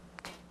need.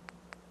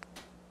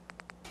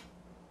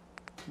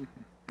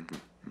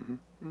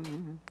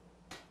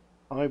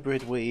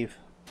 Hybrid weave.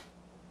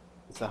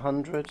 It's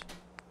 100.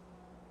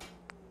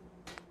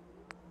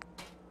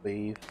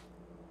 Weave.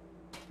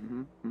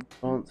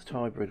 Advanced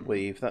hybrid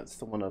weave. That's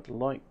the one I'd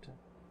like to.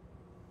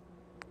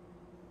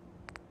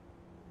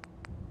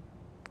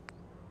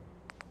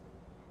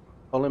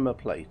 Polymer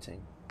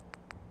plating.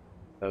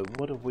 So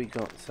what have we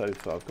got so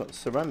far? I've got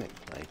ceramic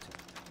plating.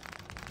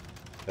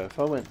 So if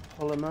I went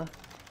polymer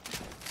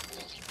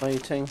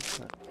plating,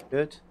 that's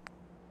good.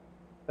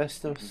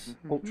 Asbestos,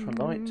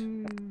 ultralight,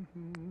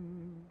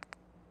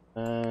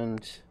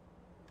 and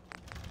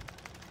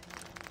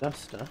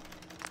duster.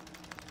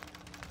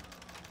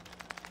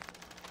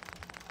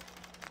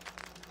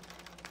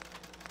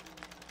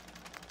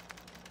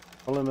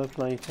 Polymer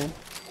plating.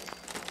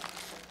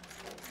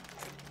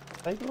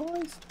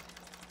 Stabilize.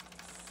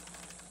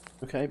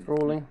 Okay,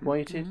 brawling,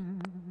 weighted.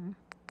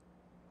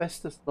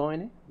 Asbestos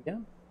lining, yeah.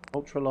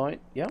 Ultralight,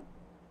 yeah.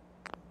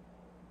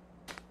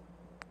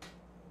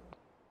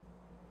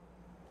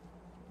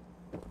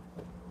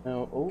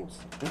 Now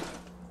also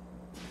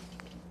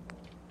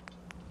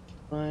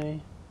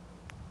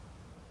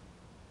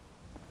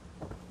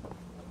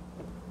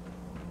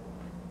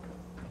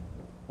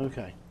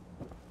Okay.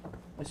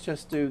 Let's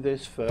just do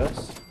this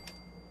first.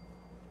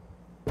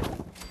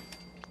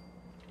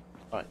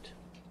 Right.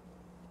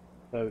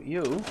 So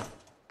you...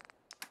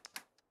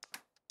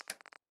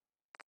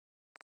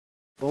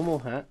 Formal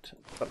hat,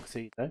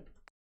 tuxedo.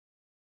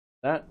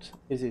 That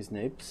is his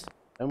nibs.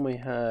 Then we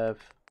have...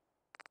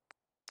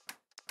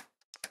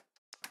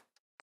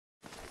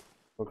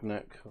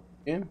 Neck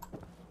in.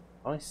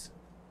 Nice.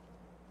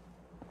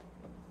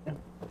 Yeah.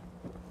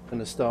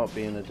 Gonna start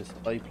being a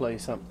display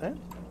place up there.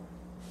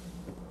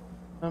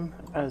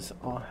 As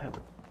I have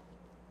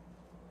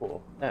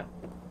before. Now.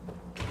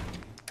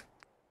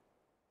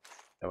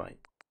 Oh wait.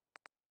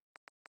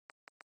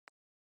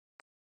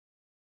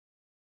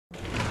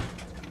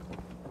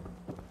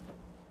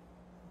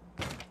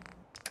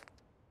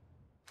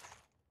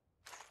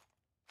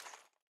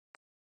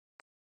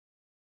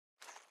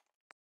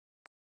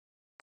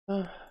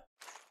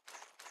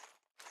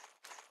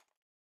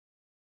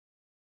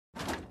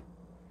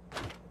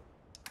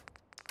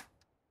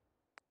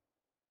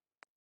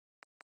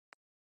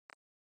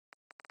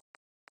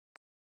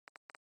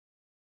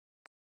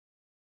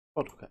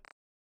 Okay.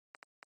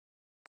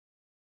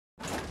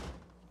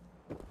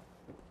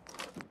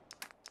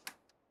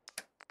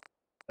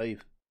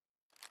 Save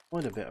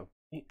quite a bit of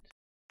meat.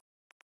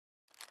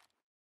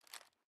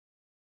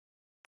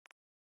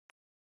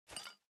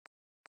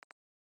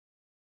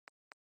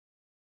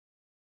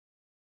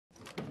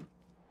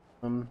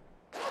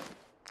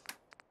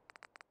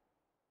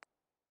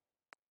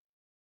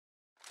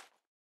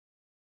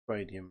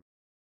 Radium.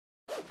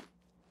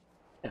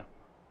 Yeah.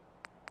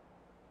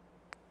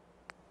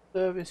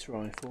 Service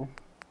rifle.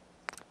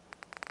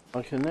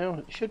 I can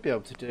now should be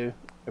able to do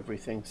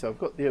everything. So I've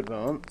got the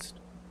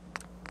advanced,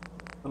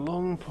 the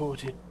long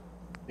ported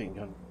machine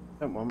gun.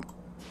 Don't want.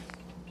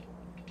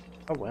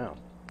 Oh wow.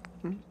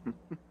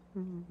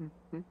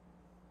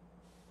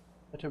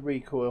 Better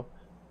recoil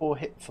or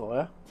hip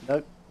fire.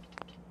 Nope.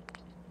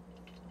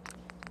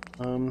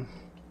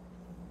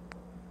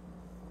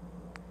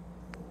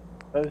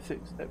 Both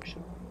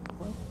exception.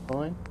 Well,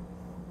 fine.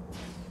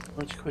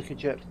 Much quicker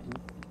jet.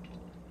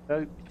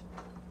 Nope.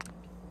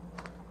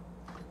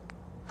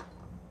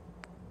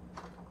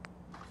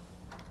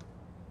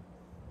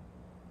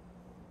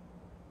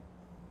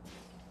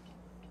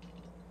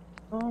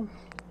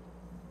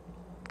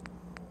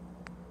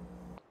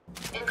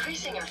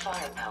 Increasing your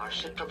firepower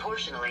should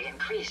proportionally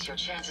increase your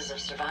chances of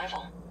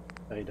survival.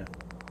 Data.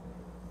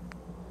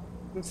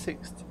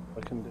 160 I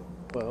can do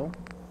well.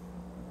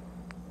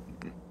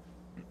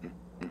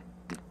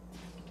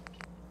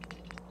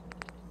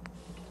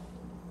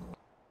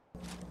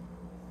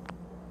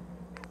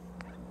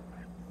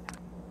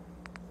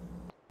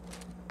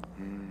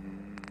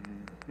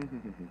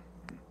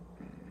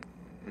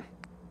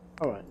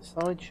 Alright,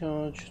 side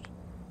charged.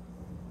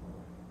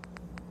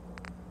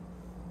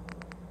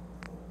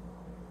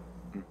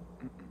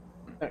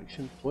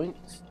 Action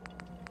points.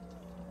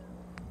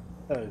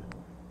 So,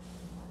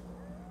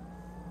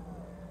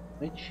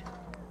 which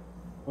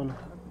one?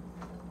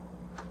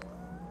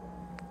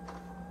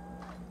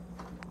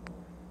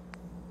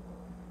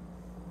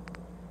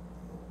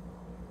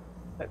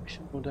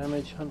 Exceptional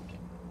damage hunt.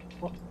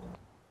 What?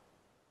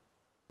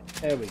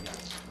 There we go.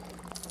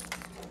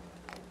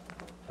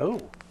 Oh.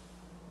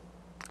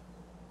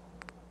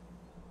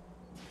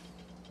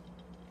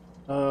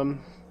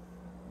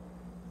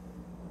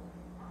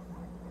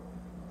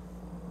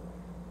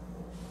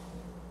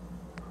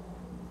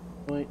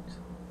 Wait.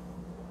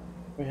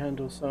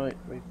 Rehandle sight,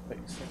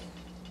 reflex sight.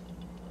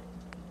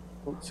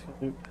 Port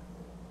scope.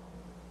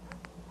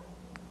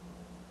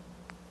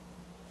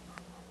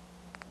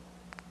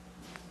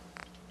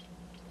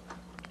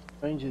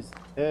 Changes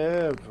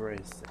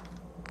everything.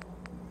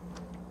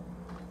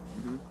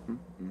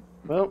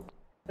 Well,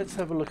 let's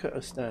have a look at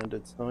a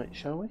standard sight,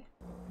 shall we?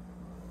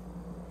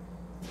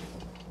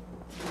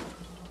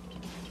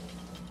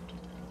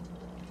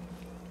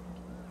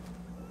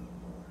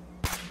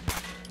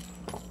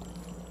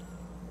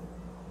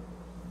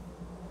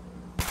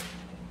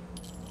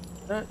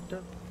 That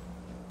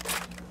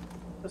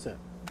does it?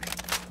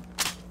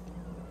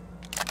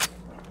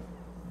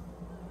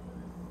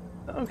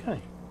 Okay.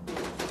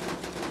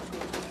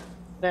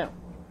 Now,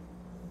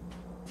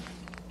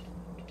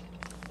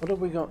 what have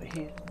we got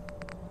here?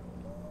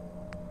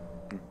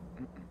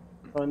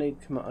 I need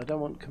command. I don't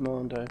want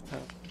commando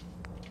power.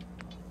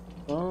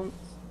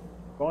 Lance,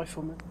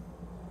 rifleman.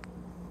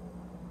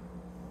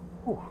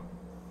 Ooh.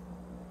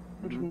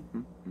 100.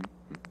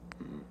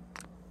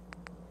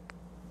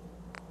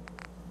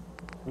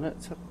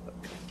 Let's have a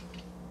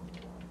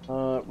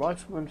look.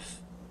 Rifleman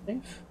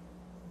 5.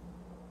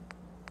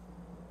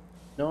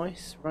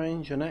 Nice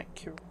range and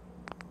accurate.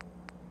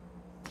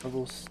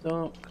 Level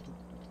stock.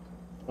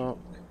 Stock.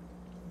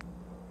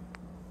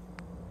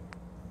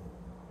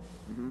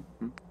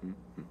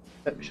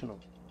 Exceptional.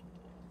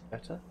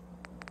 Better.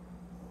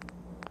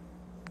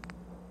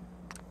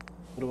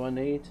 What do I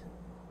need?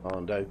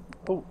 Commando.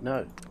 Oh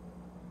no.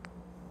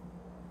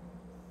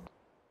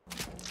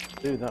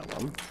 Do that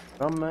one.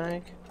 Drum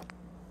mag.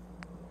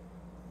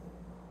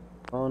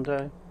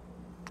 Commando.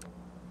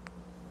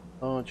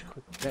 Large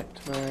quick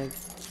eject mag.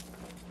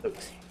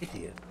 Looks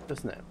hideous,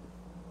 doesn't it?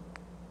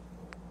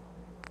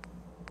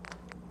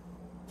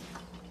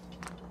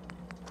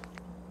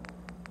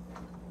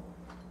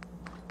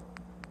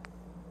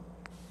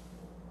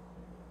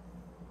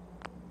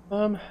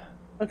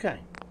 Okay.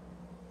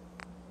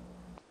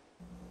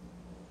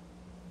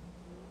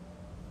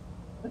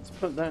 Let's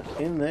put that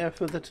in there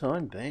for the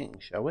time being,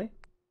 shall we?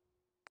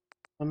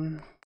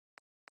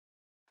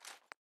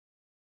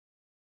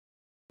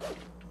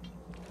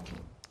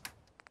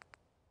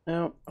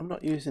 Now, I'm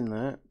not using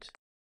that.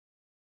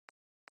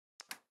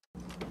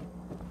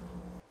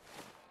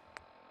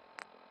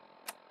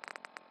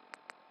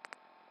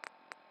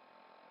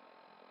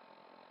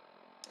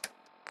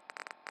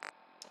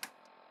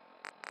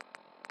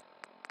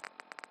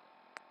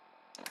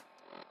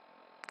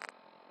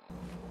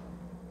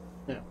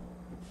 Now,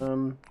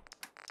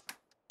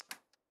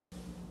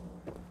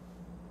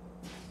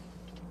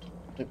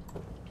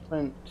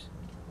 went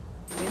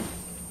in.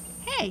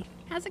 Hey,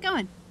 how's it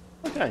going?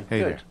 Okay, Hey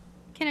good. there.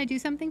 Can I do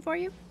something for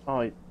you?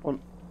 I want,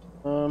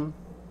 Can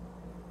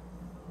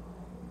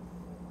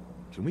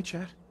we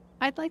chat?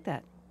 I'd like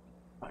that.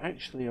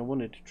 actually, I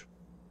wanted to try,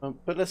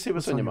 but let's see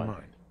what's on your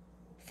mind.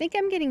 Think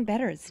I'm getting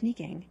better at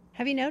sneaking.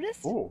 Have you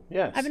noticed? Oh,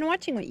 yes. I've been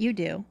watching what you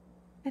do.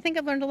 I think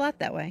I've learned a lot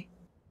that way.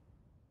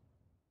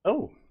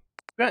 Oh,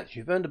 congrats,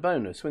 you've earned a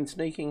bonus. When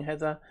sneaking,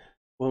 Heather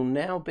will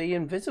now be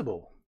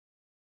invisible.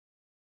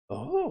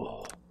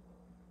 Oh.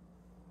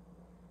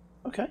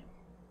 Okay.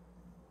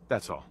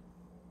 That's all.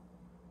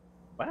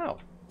 Wow.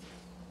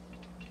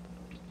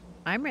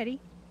 I'm ready.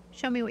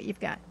 Show me what you've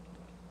got.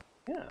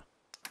 Yeah.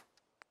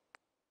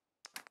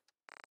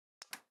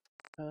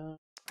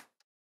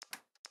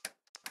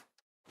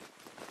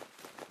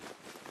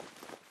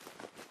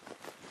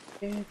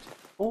 Get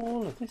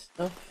all of this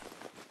stuff.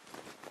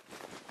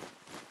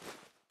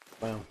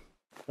 Wow.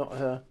 Not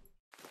her.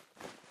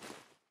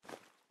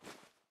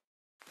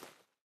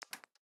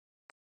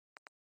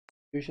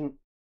 Fusion.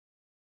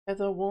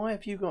 Heather, why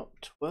have you got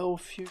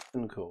 12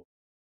 fusion cores?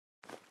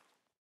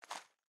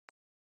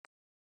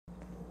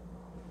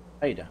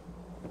 Ada.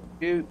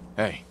 You.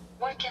 Hey.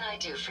 What can I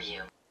do for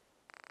you?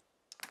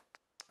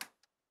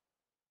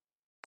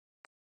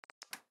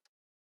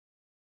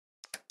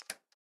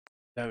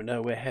 Don't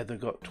know where Heather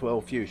got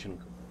 12 fusion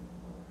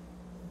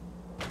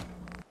cores.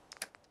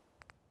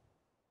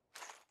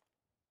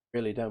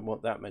 Really don't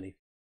want that many.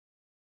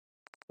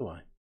 Do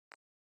I?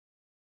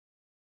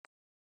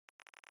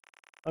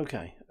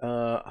 Okay,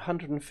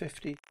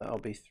 150, that'll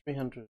be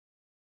 300.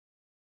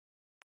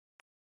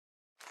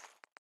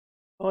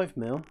 5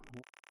 mil.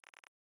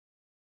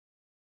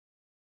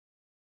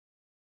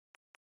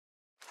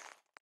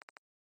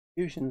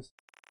 Fusions.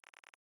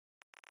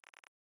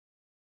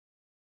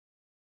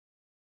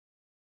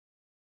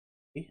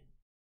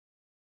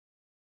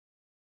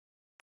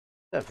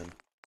 Seven.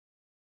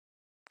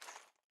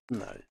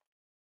 No.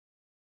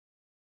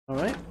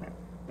 Alright.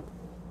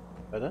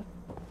 Better.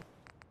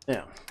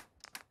 Now.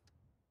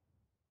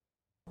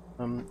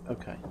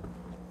 Okay.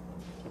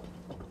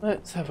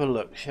 Let's have a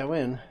look, shall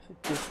we?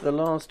 This is the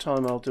last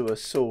time I'll do a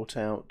sort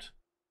out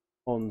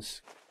on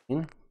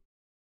screen.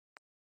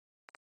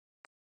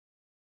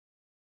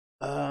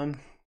 I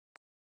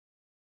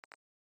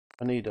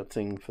need a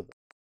thing for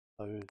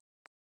those.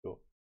 Sure.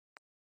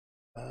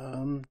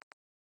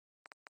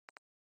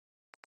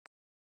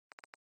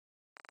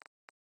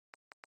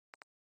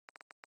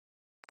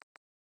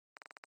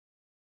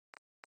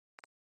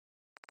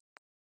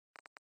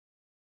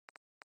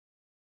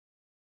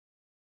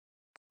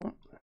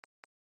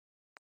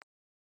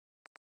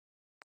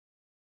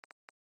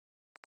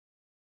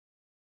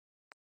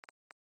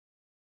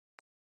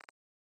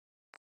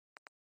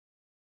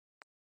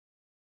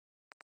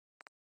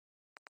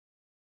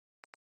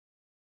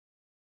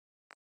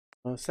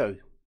 So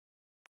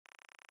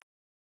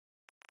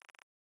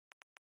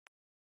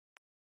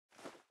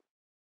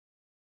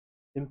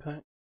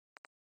impact.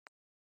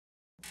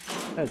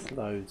 There's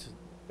loads,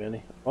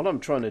 really. What I'm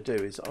trying to do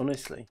is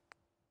honestly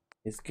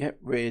is get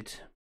rid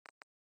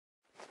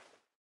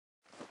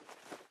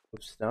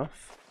of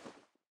stuff.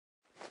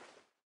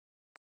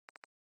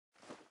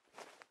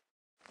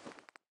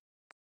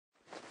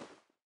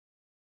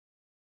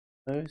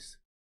 Those.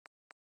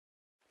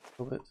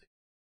 Oh,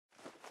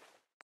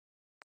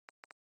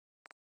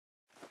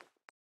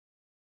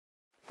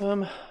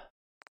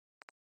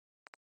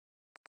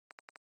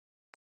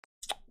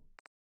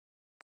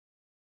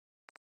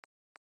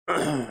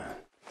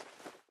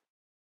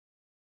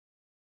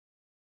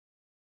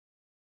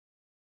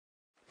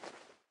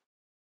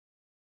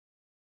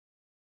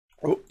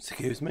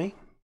 excuse me.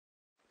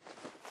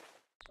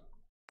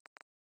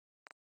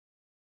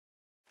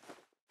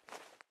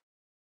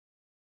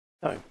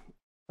 So,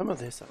 some of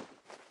this.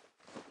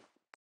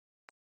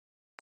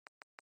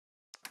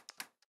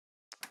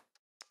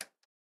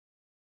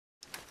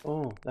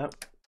 Oh,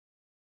 that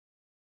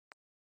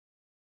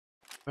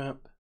crap.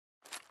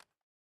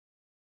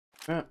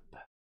 Crap.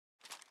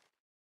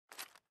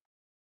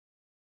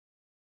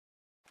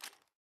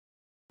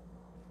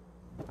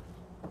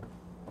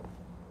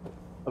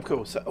 Of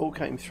course, that all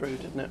came through,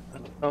 didn't it?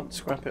 And I can't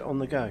scrap it on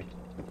the go.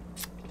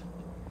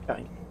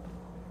 Okay.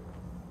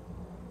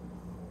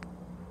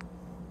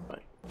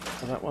 Right,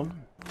 for that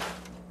one.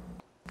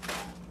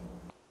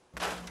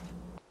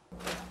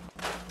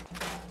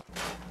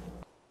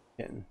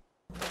 Getting.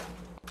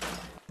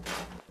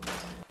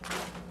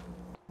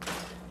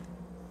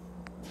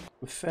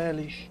 I'm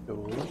fairly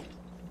sure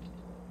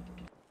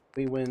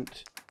we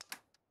went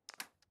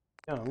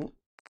junk.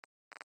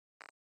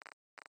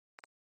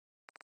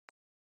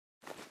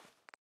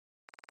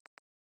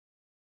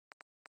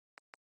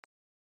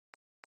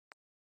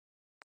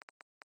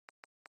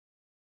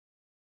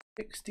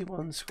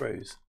 $61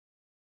 screws.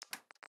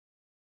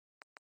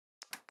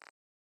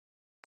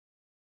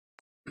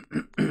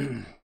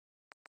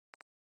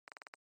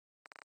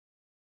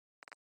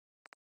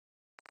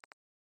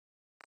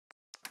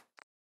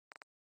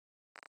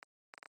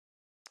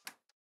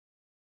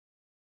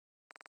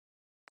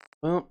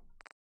 Well,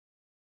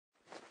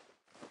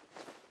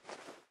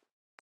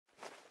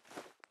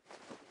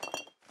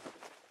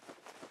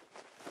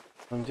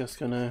 I'm just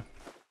gonna,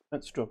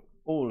 let's drop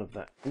all of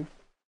that in.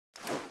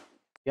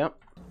 Yep,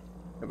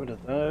 get rid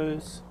of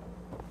those.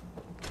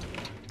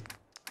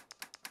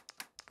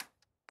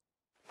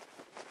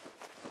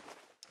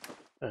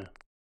 Oh.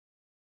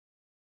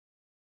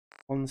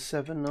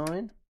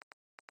 179.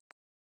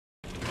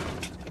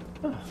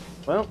 Oh,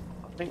 well,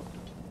 I think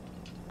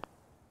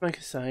make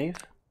a save.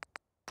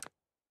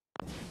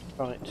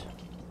 Right.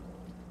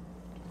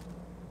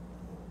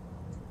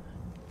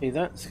 Okay,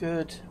 that's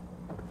good.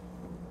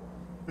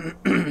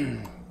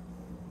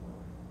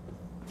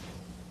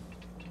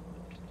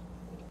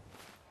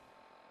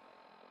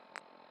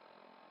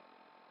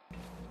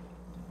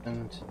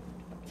 And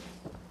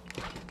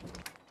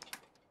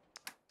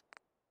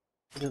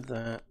rid of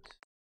that.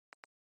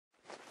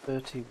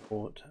 30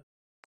 water.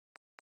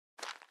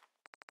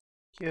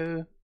 Thank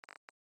you.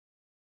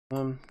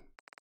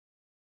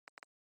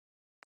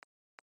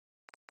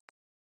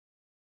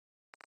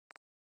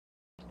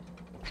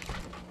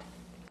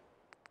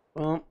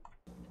 Well,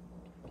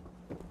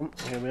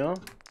 here we are.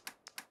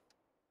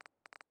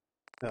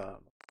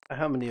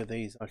 How many of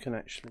these I can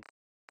actually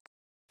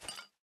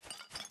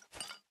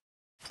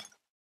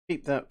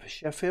keep that for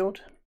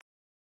Sheffield?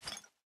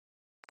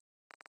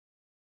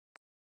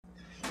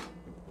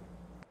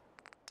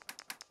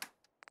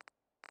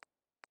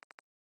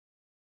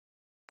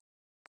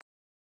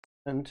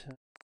 And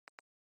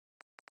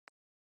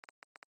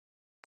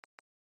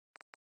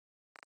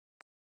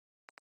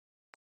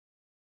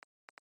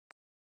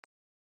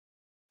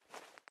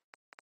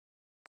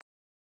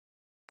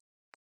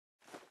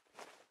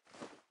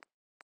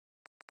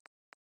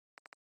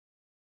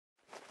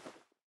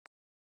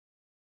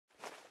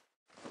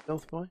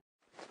Stealth boy.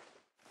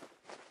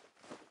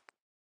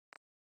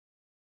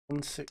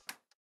 16.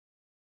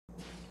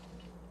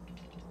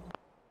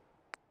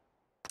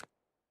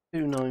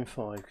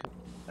 295.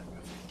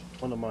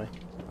 One of my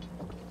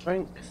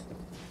strengths.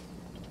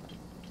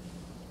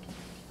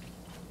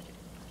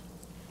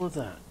 For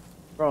that.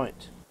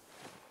 Right.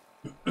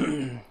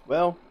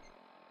 Well,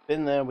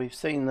 been there, we've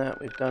seen that,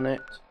 we've done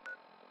it.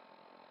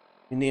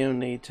 We now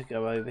need to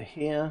go over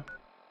here.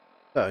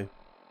 So,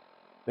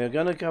 we're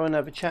going to go and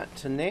have a chat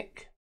to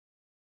Nick.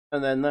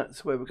 And then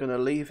that's where we're going to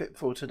leave it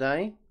for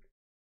today.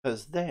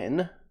 Because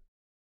then,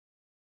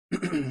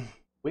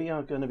 we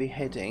are going to be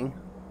heading...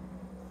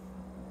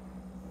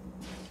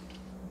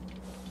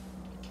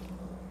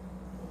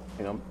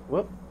 Hang on,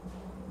 whoop.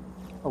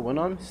 Oh, when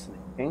I'm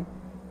sneaking,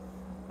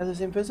 it's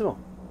invisible.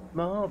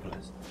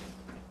 Marvellous.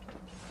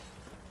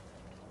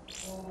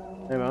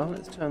 There we are,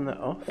 let's turn that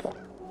off.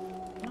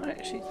 Oh,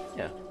 actually,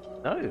 yeah.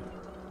 No.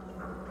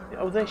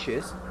 Oh, there she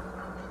is.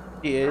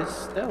 She is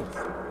stealth.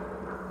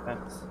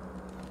 That's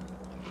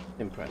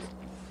impressive.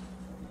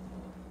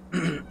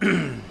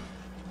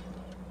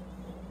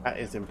 That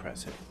is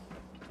impressive.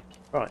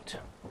 Right.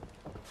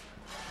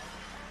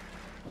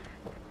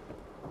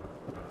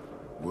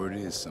 Word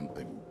is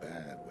something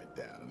bad went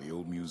down in the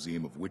old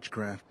Museum of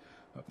Witchcraft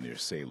up near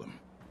Salem.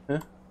 Huh?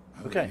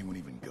 How would Okay. anyone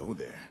even go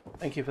there?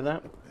 Thank you for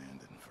that.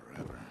 Abandoned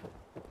forever.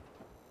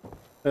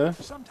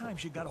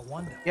 Sometimes you gotta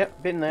wonder.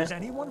 Yep, been there. Does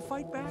anyone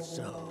fight back?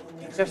 So,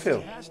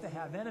 Sheffield. has to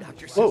have enemies.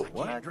 Doctor Whoa. says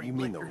I can't drink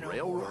liquor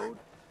no more.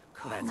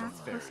 I'm not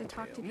supposed to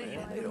talk to people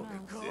I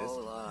don't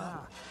know.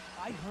 Ah,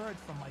 I heard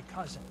from my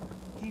cousin.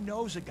 He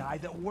knows a guy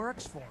that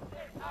works for him.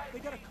 They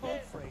got a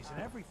code phrase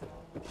and everything.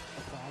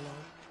 Follow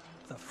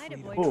the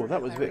freedom. Oh,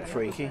 that was a bit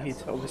freaky.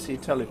 He's obviously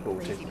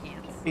teleported.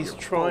 He's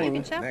trying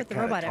You can chat with the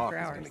robot after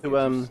hours.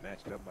 to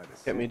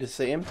get me to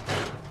see him.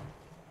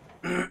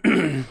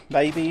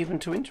 Maybe even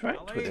to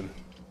interact with him.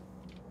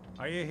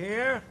 Are you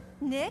here?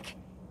 Nick?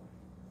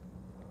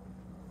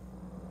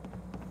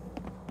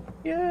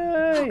 Yay!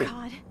 Oh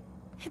God,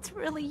 it's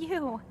really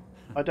you.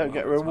 I don't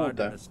get a It's reward hard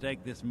to though.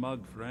 mistake this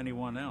mug for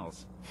anyone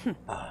else.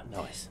 Ah,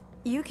 nice.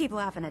 You keep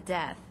laughing at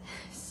death.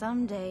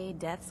 Someday,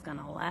 death's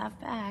gonna laugh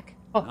back.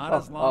 Not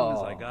as long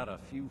as I got a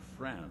few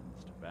friends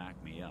to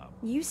back me up.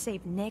 You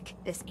saved Nick,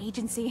 this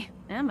agency,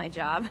 and my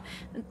job.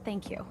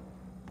 Thank you.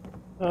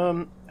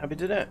 Happy to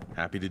do that.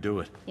 Happy to do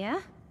it.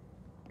 Yeah?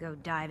 Go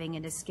diving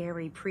into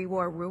scary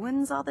pre-war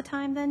ruins all the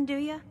time then, do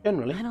you?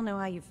 Generally. I don't know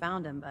how you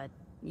found them, but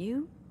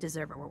you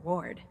deserve a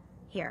reward.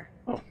 Here.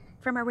 Oh.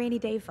 From our rainy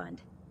day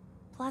fund.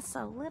 Plus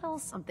a little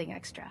something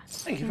extra.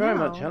 Thank you very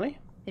much, Ellie.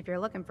 If you're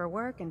looking for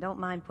work and don't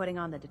mind putting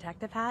on the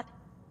detective hat,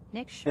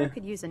 Nick sure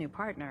could use a new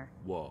partner.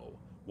 Whoa.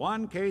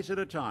 One case at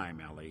a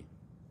time, Ellie.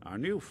 Our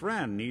new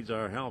friend needs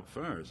our help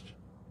first.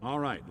 All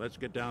right, let's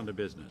get down to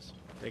business.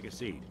 Take a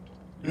seat.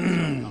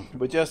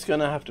 We're just going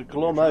to have to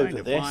glom You're over trying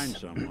to this. find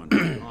someone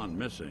who's gone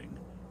missing.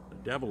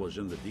 The devil is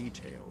in the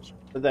details.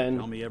 But then,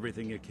 tell me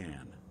everything you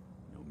can,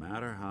 no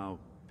matter how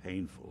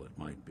painful it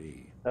might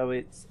be. So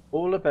it's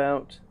all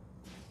about...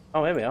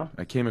 Oh, here we are.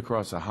 I came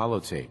across a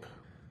holotape.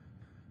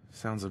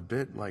 Sounds a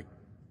bit like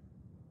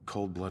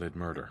cold-blooded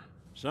murder.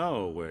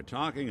 So, we're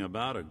talking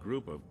about a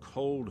group of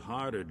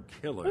cold-hearted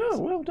killers. Oh,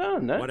 well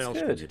done. That's what else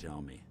good. can you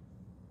tell me?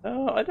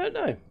 I don't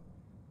know.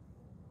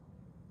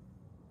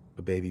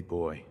 A baby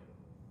boy.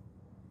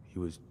 He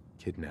was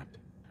kidnapped,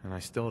 and I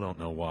still don't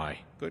know why.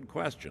 Good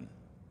question.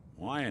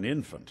 Why an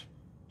infant?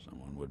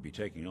 Someone would be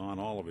taking on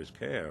all of his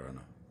care, and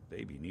a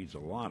baby needs a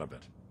lot of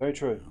it. Very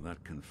true. Well,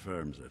 that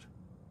confirms it.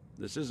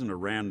 This isn't a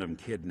random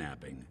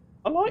kidnapping.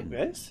 I like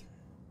this.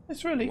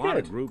 It's really good. A lot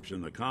good. of groups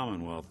in the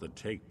Commonwealth that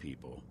take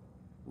people.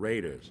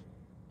 Raiders,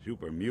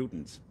 super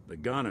mutants, the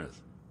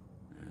Gunners,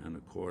 and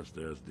of course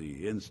there's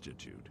the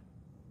Institute.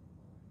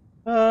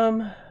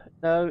 No.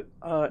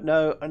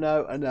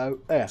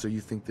 Yeah. So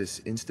you think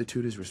this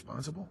institute is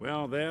responsible?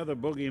 Well, they're the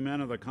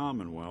boogeymen of the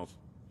Commonwealth.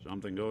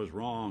 Something goes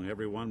wrong,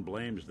 everyone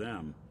blames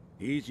them.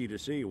 Easy to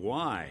see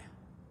why.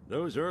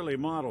 Those early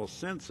model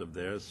synths of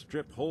theirs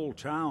strip whole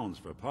towns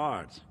for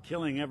parts,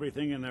 killing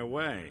everything in their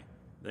way.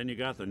 Then you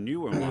got the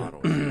newer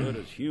models, good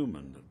as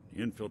human, that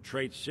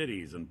infiltrate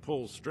cities and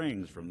pull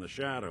strings from the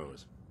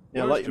shadows.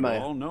 Yeah, Worst like of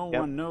Maya. all, no Yep.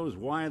 one knows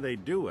why they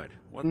do it,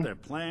 what their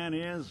plan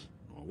is,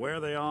 or where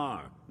they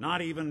are.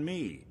 Not even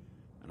me.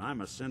 And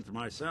I'm a synth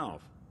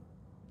myself.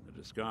 A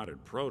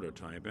discarded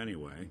prototype,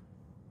 anyway.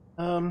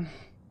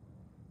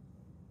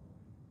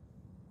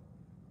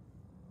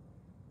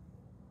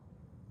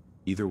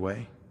 Either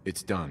way,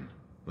 it's done.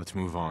 Let's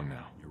move on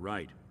now. You're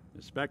right.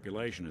 The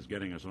speculation is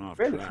getting us off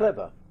Really track.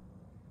 clever.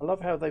 I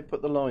love how they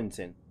put the lines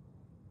in.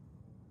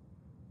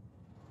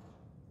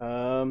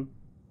 I'll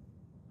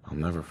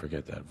never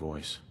forget that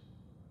voice.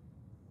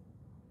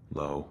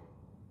 Low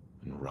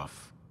and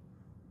rough.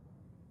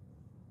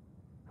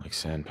 Like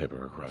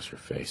sandpaper across your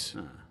face.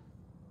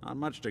 Not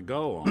much to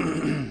go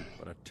on,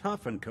 but a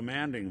tough and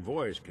commanding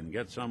voice can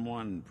get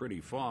someone pretty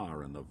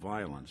far in the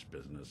violence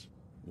business.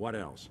 What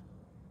else?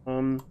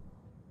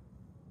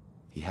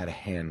 He had a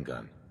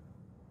handgun.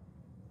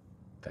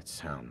 That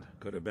sound.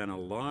 Could have been a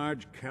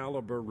large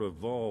caliber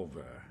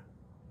revolver.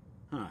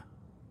 Huh.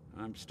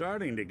 I'm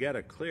starting to get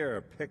a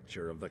clearer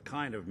picture of the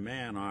kind of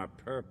man our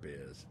perp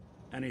is.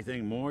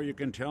 Anything more you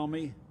can tell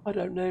me? I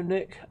don't know,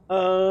 Nick.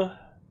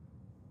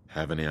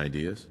 Have any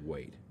ideas?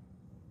 Wait.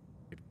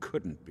 It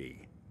couldn't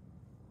be.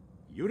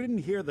 You didn't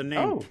hear the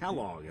name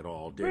Kellogg at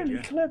all, did you?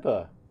 Really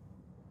clever.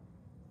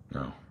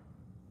 No.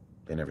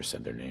 They never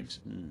said their names.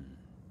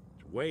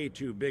 It's way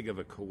too big of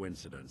a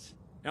coincidence.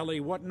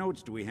 Ellie, what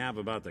notes do we have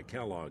about the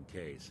Kellogg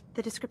case?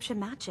 The description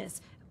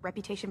matches.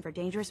 Reputation for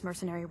dangerous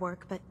mercenary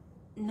work, but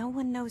no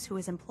one knows who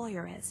his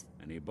employer is.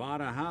 And he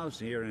bought a house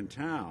here in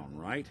town,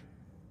 right?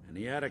 And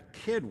he had a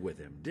kid with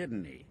him,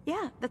 didn't he?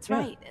 Yeah, that's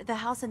right. The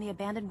house in the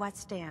abandoned West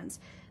Stands.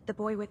 The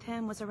boy with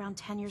him was around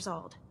 10 years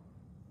old.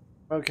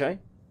 Okay.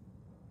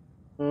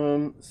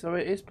 So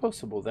it is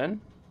possible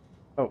then.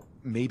 Oh.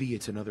 Maybe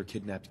it's another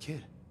kidnapped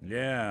kid.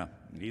 Yeah,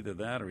 either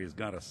that or he's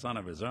got a son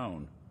of his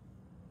own.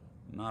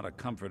 Not a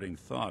comforting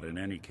thought in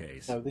any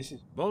case. No, this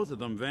is... Both of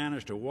them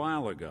vanished a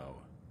while ago.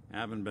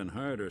 Haven't been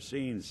heard or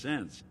seen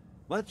since.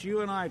 Let's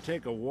you and I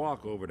take a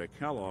walk over to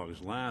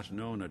Kellogg's last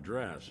known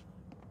address.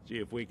 See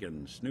if we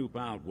can snoop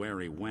out where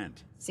he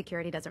went.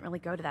 Security doesn't really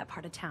go to that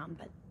part of town,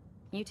 but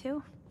you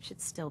two should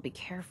still be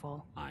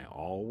careful. I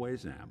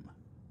always am.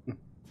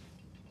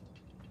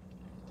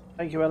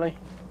 Thank you, Ellie.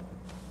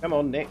 Come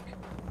on, Nick.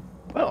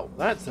 Well,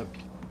 that's a...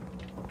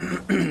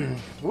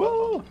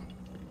 Whoa!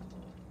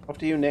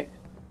 After you, Nick.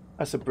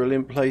 That's a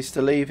brilliant place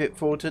to leave it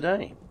for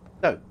today.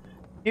 So,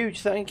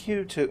 huge thank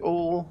you to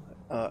all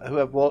who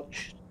have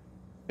watched,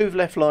 who've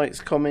left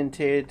likes,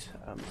 commented.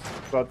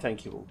 God,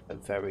 thank you all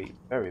very,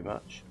 very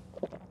much.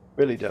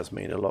 Really does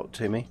mean a lot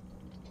to me.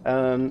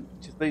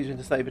 Just leaves me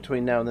to say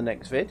between now and the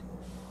next vid.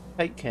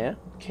 Take care.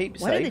 Keep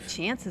safe. What are the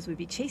chances we'd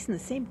be chasing the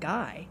same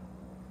guy?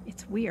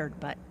 It's weird,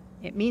 but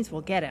it means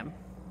we'll get him.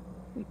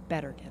 We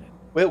better get him.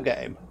 We'll get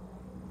him.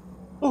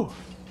 Oh.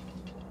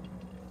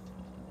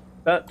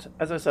 But,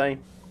 as I say,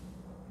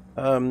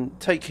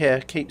 take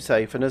care, keep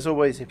safe, and as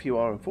always, if you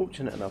are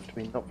unfortunate enough to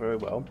be not very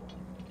well,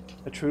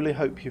 I truly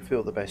hope you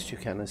feel the best you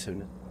can as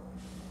soon as...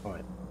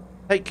 Alright.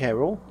 Take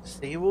care all.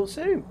 See you all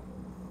soon.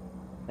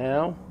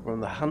 Now, we're on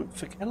the hunt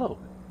for Kellogg.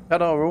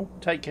 Ta-da all.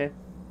 Take care.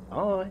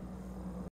 Bye.